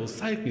look at those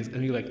cyclists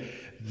and we're like,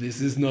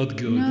 this is not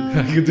good.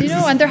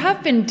 No. And there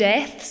have been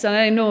deaths, and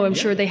I know I'm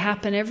sure they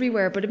happen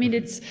everywhere, but I mean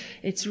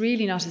it's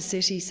really not a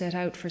city set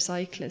out for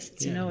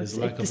cyclists. It's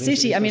the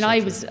city. I mean, I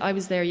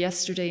was there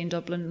yesterday in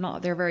Dublin,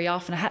 not there very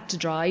often. I had to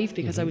drive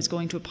because I was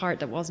going to a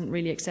part that wasn't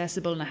really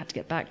accessible, and I had to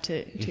get back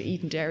to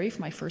Edenderry for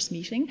my first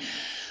meeting.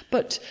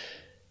 But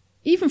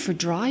even for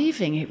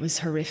driving, it was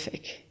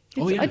horrific.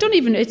 I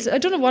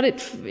don't know what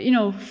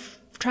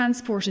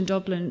transport in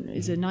Dublin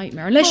is a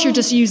nightmare, unless you're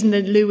just using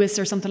the Lewis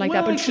or something like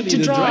that. But actually, to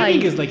the drive,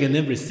 driving is like in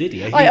every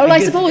city. I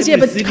suppose,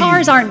 but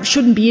cars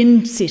shouldn't be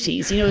in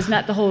cities. Isn't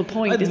that the whole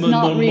point? It's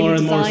not really designed for them. More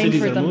and more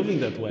cities are moving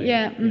that way.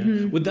 Yeah.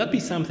 Would that be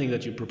something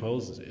that you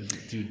propose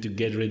to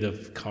get rid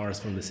of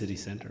cars from the city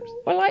centres?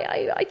 Well,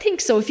 I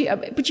think so.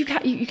 But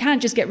you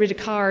can't just get rid of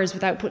cars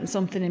without putting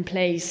something in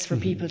place for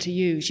people to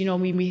use. You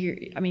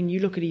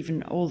look at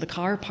even all the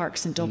car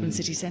parks in Dublin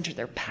city centre;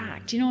 they're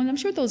packed. And I'm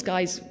sure those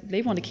guys,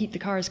 they want to keep the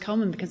cars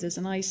coming because there's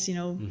a nice,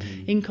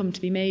 income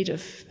to be made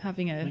of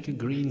having a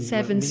green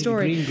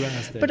 7-story.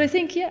 But I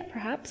think,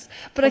 perhaps.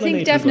 But I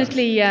think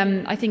definitely,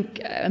 I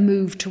think a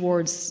move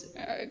towards,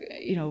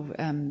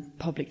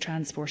 public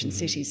transport in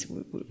cities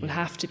will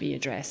have to be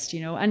addressed.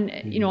 And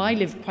I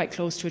live quite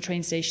close to a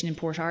train station in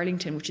Port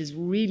Arlington, which is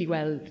really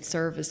well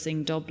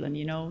servicing Dublin.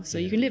 So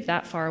you can live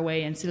that far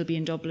away and still be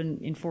in Dublin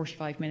in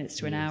 45 minutes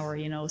to an hour.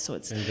 So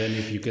it's. And then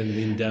if you can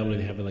in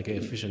Dublin have an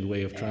efficient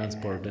way of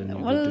transport, then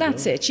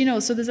that's it.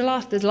 So there's a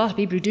lot of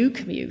people who do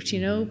commute,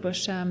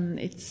 but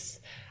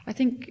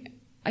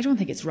I don't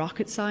think it's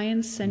rocket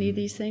science, any of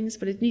these things,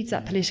 but it needs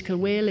that political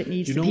will. It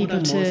needs the people to.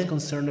 What I'm most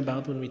concerned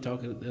about when we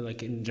talk,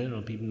 in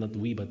general, people, not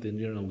we, but in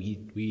general,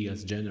 we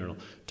as general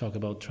talk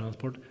about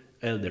transport,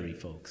 elderly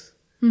folks.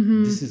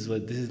 This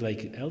is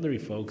like elderly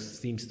folks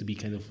seems to be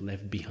kind of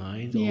left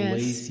behind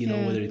always,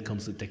 whether it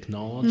comes to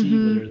technology,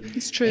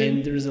 it's true.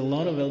 And there's a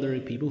lot of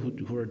elderly people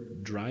who are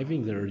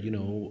driving their,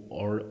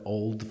 or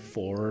old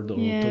Ford or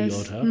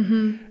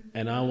Toyota.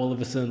 and now all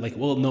of a sudden, like,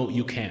 well, no,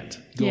 you can't.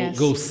 Yes.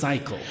 Go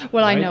cycle.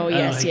 Well, right? I know,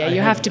 yes, I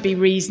you have to be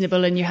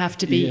reasonable, and you have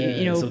to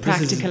be, so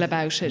practical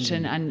about it,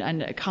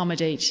 and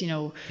accommodate,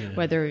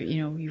 whether,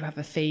 you have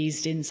a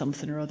phased in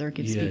something or other,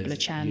 gives people a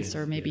chance,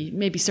 or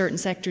maybe certain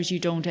sectors you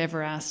don't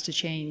ever ask to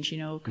change,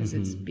 because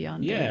it's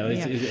beyond.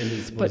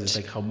 It's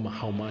like how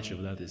much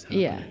of that is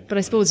happening. Yeah, but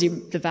I suppose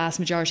the vast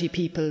majority of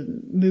people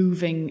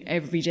moving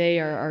every day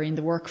are in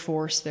the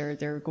workforce.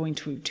 They're going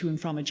to and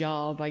from a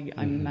job. I'm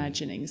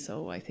imagining.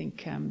 So I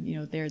think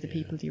they're the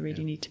people you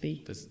really need to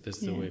be.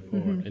 That's the way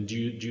forward. And do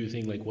you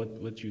think, like,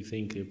 what do you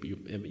think,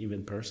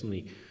 even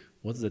personally,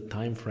 what's the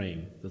time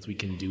frame that we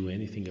can do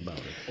anything about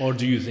it? Or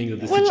do you think that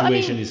the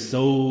situation is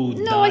so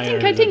dire? No,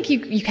 I think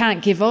you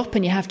can't give up,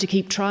 and you have to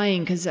keep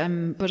trying, because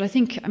but I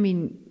think,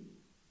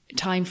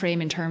 time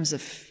frame in terms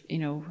of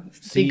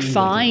big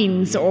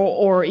fines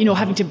or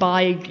having to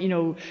buy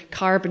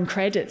carbon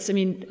credits.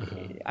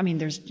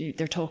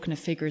 They're talking of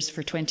figures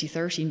for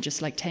 2030 in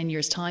just like 10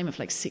 years time of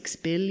like 6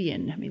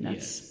 billion.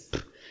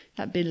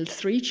 That builds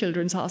 3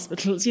 children's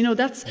hospitals.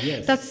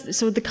 That's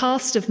so the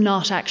cost of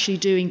not actually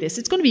doing this.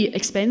 It's going to be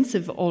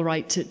expensive, all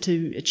right,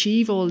 to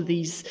achieve all of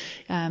these,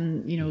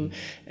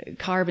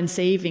 carbon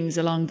savings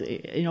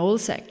in all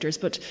sectors.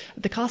 But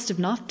the cost of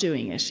not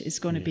doing it is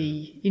going to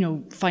be,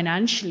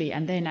 financially,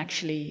 and then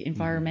actually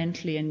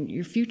environmentally, and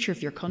your future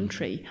of your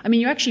country.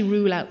 You actually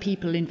rule out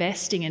people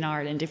investing in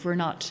Ireland if we're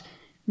not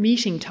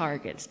meeting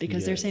targets,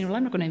 because they're saying, well,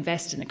 I'm not going to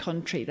invest in a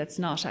country that's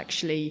not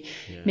actually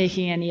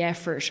making any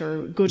effort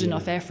or good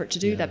enough effort to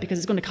do that, because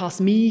it's going to cost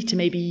me to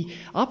maybe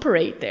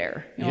operate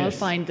there. I'll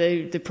find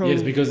the pro.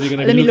 Yes, because they're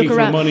going to be looking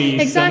for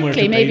money.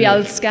 Exactly. Maybe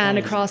I'll scan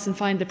across and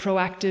find the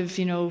proactive,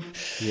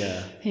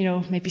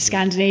 maybe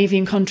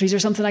Scandinavian countries or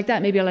something like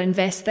that. Maybe I'll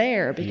invest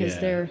there, because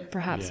they're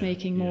perhaps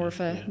making more of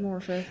a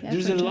effort.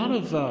 There's a lot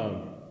of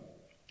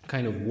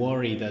kind of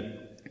worry that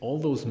all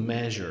those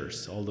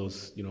measures, all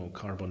those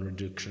carbon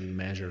reduction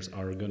measures,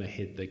 are going to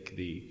hit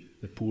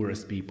the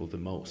poorest people the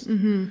most,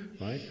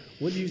 right?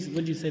 What do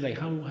you say? Like,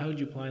 how do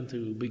you plan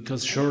to?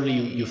 Because surely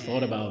you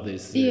thought about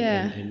this,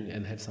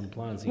 and have some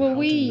plans. Well,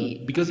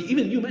 because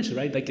even you mentioned,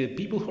 right, like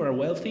people who are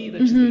wealthy,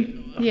 they're just like,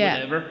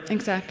 whatever.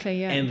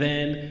 Exactly, yeah. And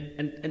then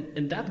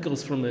and that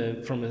goes from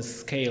a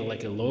scale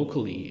like a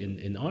locally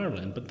in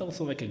Ireland, but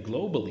also like a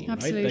globally,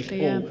 absolutely,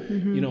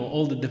 right? Like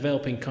all the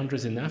developing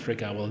countries in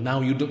Africa. Well,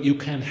 now you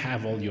can't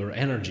have all your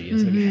energy.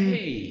 It's like,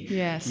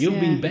 hey, you've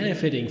been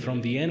benefiting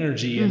from the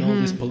energy and all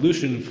this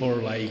pollution for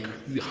like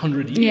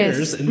 100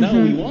 years, and now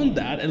we want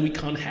that, and we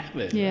can't have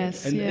it.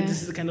 And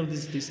this is kind of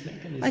this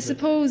mechanism. I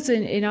suppose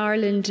in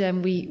Ireland,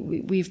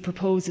 we've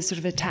proposed a sort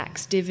of a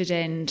tax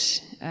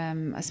dividend.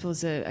 I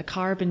suppose a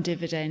carbon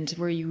dividend,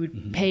 where you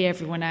would pay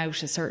everyone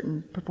out a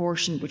certain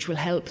proportion, which will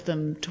help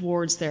them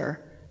towards their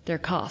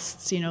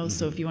costs.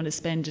 So if you want to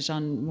spend it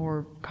on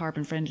more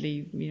carbon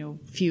friendly,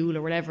 fuel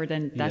or whatever,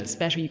 then that's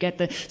better.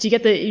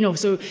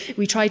 So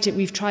we've tried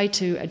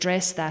to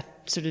address that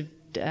sort of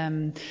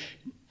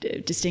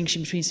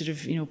distinction between sort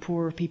of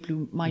poor people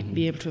who might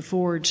be able to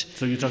afford.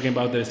 So you're talking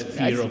about the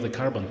fear of the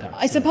carbon tax.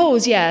 I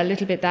suppose, a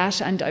little bit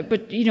that,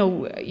 but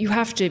you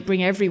have to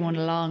bring everyone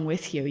along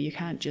with you. You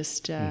can't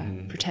just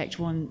protect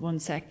one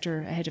sector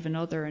ahead of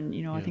another. And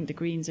I think the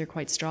Greens are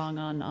quite strong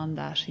on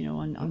that.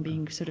 On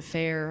being sort of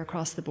fair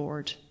across the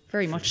board.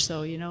 Very much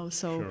so,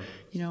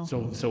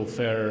 So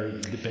fair,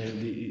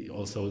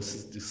 also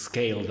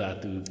scale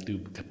that to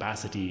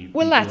capacity.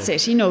 Well, that's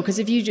it, because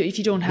if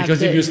you don't have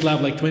if you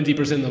slap like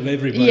 20% of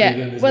everybody,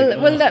 then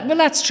it's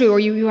that's true. Or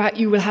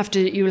you will have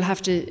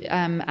to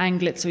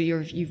angle it so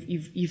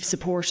you've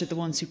supported the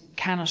ones who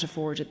cannot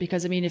afford it.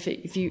 Because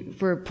if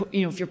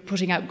you're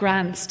putting out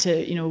grants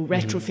to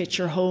retrofit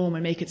your home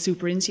and make it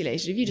super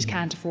insulated, if you just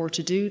can't afford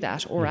to do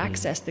that or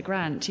access the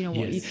grant,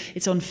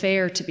 it's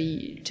unfair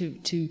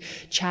to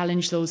challenge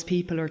those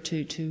people or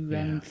to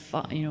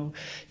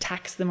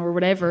tax them or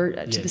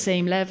whatever to the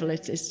same level.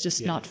 It's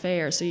just not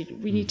fair. So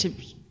we need to.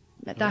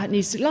 That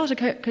needs a lot of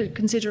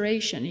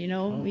consideration,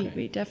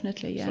 We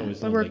definitely, So it's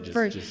but not we're like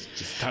very.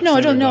 Just tax No,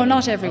 everybody.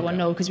 not everyone.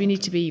 No, because we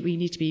need to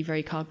be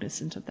very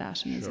cognizant of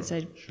that, and as I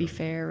said, be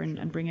fair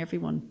and bring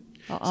everyone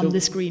on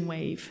this green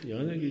wave.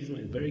 Yeah,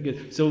 very good.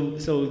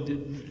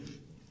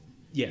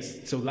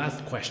 Yes. So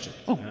last question.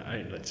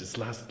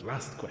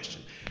 Last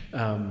question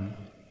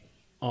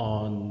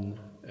on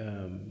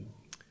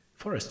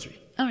forestry.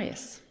 Oh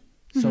yes.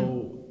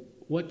 So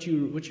what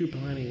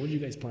you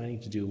guys planning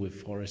to do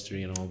with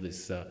forestry and all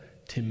this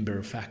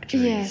timber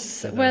factories?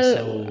 Yes.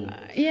 Well,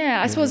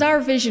 I suppose our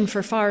vision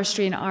for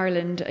forestry in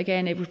Ireland,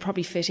 again, it would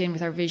probably fit in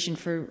with our vision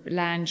for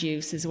land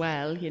use as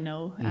well,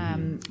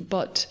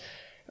 but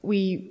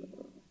we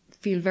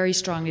feel very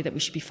strongly that we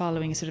should be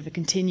following sort of a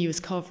continuous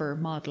cover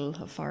model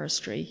of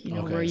forestry,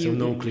 where so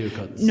no clear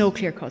cuts. No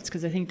clear cuts,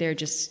 because I think they're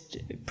just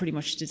pretty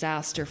much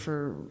disaster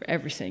for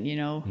everything,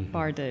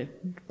 bar the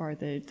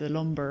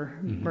lumber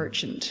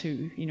merchant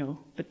who,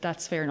 but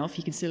that's fair enough.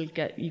 You can still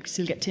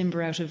get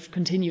timber out of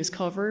continuous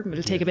cover.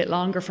 It'll take a bit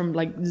longer from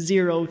like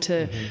zero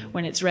to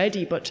when it's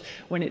ready, but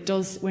when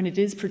it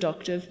is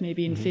productive,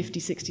 maybe in 50,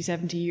 60,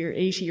 70 or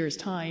 80 years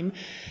time,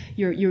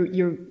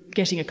 you're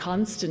getting a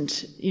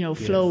constant,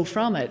 flow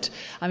from it.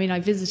 I mean, I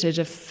visited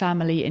a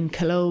family in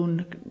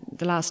Cologne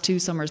the last 2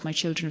 summers. My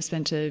children have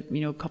spent a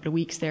couple of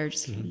weeks there,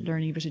 just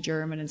learning a bit of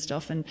German and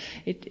stuff. And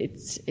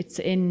it's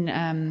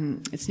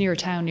near a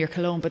town near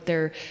Cologne, but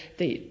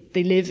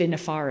they live in a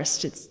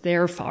forest. It's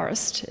their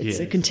forest. It's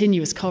a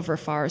continuous cover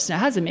forest. And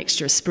it has a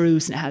mixture of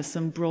spruce and it has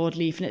some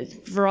broadleaf and it's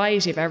a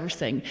variety of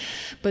everything.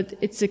 But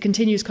it's a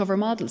continuous cover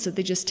model, so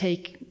they just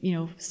take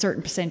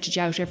certain percentage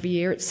out every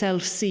year. It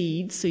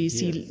self-seeds, so you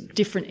see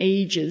different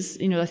ages.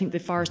 I think the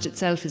forest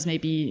itself is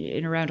maybe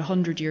in around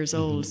 100 years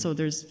old, so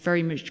there's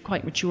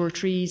quite mature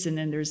trees, and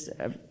then there's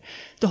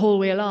the whole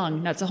way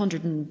along. Now it's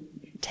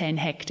 110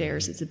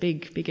 hectares. It's a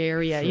big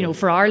area. Sure.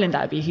 For Ireland,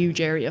 that'd be a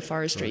huge area of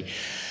forestry. Right.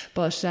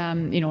 But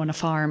on a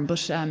farm.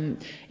 But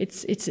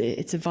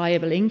it's a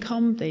viable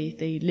income.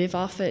 They live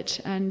off it,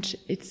 and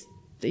it's.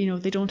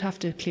 They don't have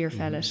to clear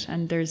fell it,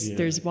 and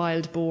there's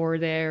wild boar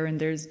there, and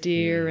there's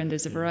deer, and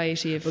there's a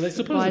variety of wildlife. But I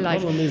suppose the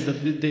problem is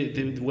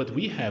that what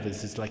we have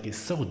is it's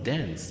so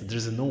dense.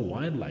 There's no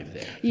wildlife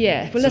there.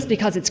 Yeah, well, that's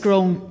because it's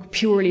grown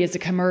purely as a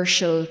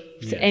commercial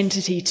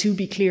entity to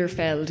be clear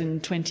felled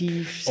in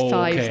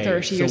 25,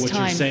 30 years' time. So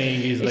what you're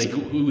saying is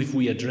if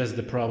we address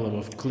the problem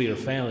of clear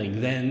felling,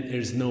 then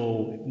there's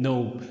no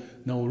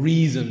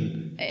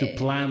reason to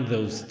plant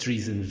those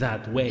trees in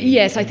that way.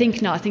 Yes, I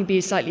think not. I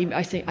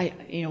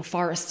think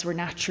forests were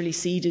naturally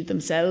seeded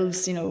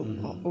themselves,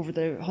 over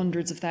the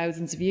hundreds of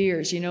thousands of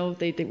years,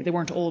 they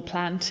weren't all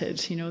planted,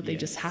 they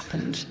just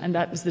happened. And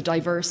that was the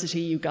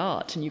diversity you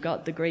got, and you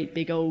got the great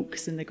big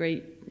oaks and the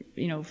great,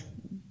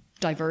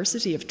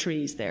 diversity of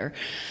trees there.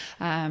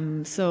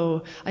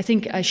 So I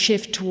think a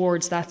shift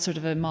towards that sort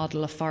of a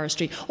model of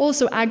forestry.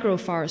 Also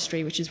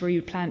agroforestry, which is where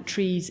you plant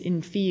trees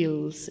in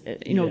fields,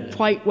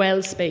 quite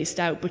well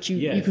spaced out, but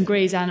you can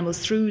graze animals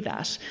through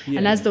that. Yeah.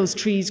 And as those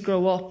trees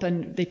grow up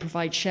and they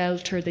provide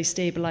shelter, they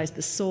stabilise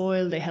the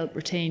soil, they help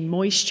retain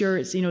moisture,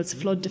 it's a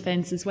flood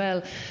defence as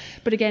well.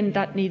 But again,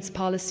 that needs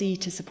policy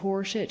to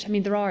support it. I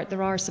mean, there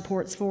are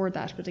supports for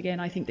that, but again,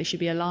 I think they should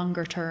be a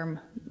longer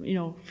term,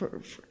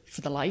 for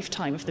the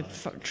lifetime of the.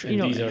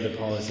 And these are the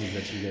policies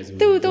that you guys.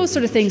 Those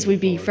sort of things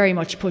we'd be very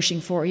much pushing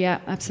for. Yeah,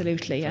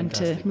 absolutely,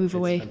 fantastic. And to move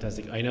away.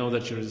 Fantastic. I know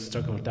that you're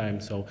stuck on time.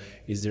 So,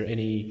 is there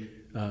any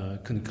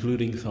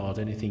concluding thought?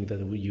 Anything that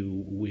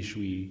you wish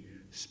we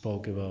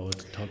talk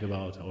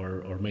about,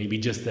 or maybe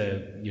just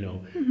a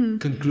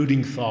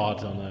concluding thought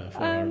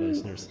for our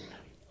listeners?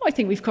 I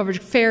think we've covered a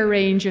fair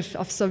range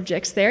of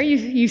subjects there.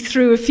 You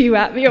threw a few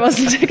at me. I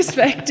wasn't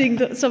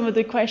expecting some of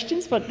the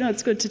questions, but no,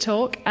 it's good to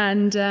talk.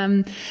 And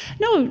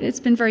no, it's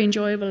been very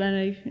enjoyable,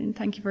 and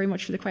thank you very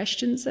much for the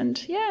questions.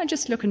 And yeah,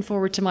 just looking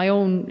forward to my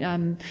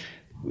own,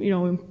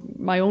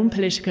 my own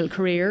political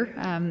career.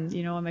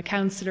 I'm a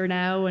councillor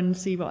now, and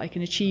see what I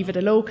can achieve at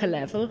a local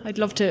level. I'd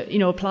love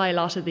to, apply a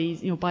lot of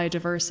these,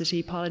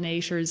 biodiversity,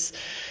 pollinators,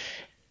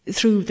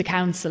 through the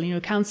council.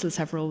 Councils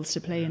have roles to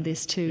play in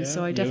this too,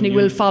 so I definitely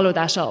will follow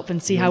that up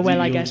and see how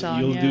well I get on.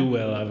 You'll do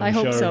well, I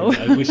hope so.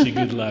 I wish you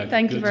good luck.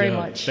 Thank you very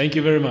much. Thank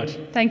you very much.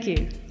 Thank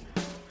you.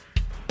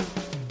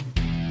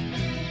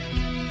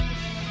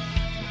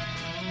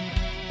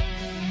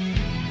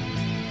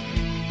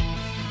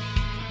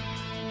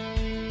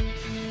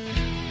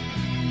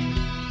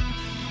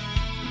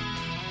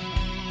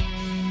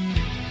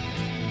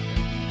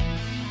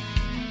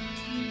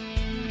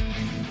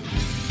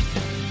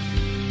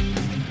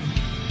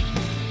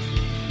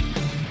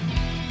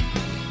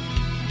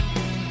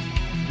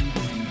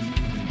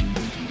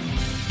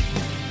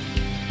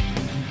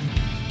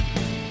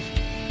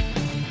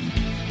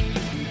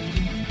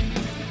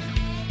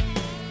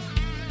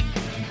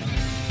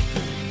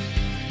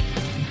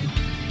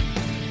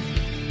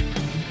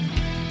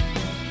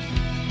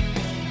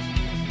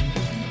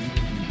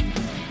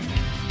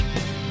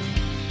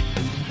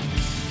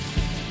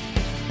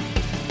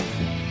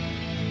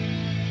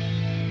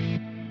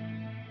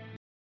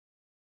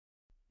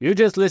 You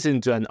just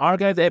listened to an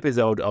archived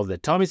episode of the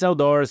Tommy's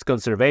Outdoors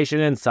Conservation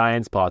and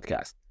Science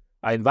podcast.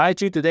 I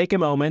invite you to take a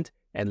moment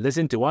and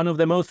listen to one of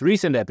the most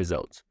recent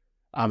episodes.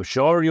 I'm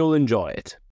sure you'll enjoy it.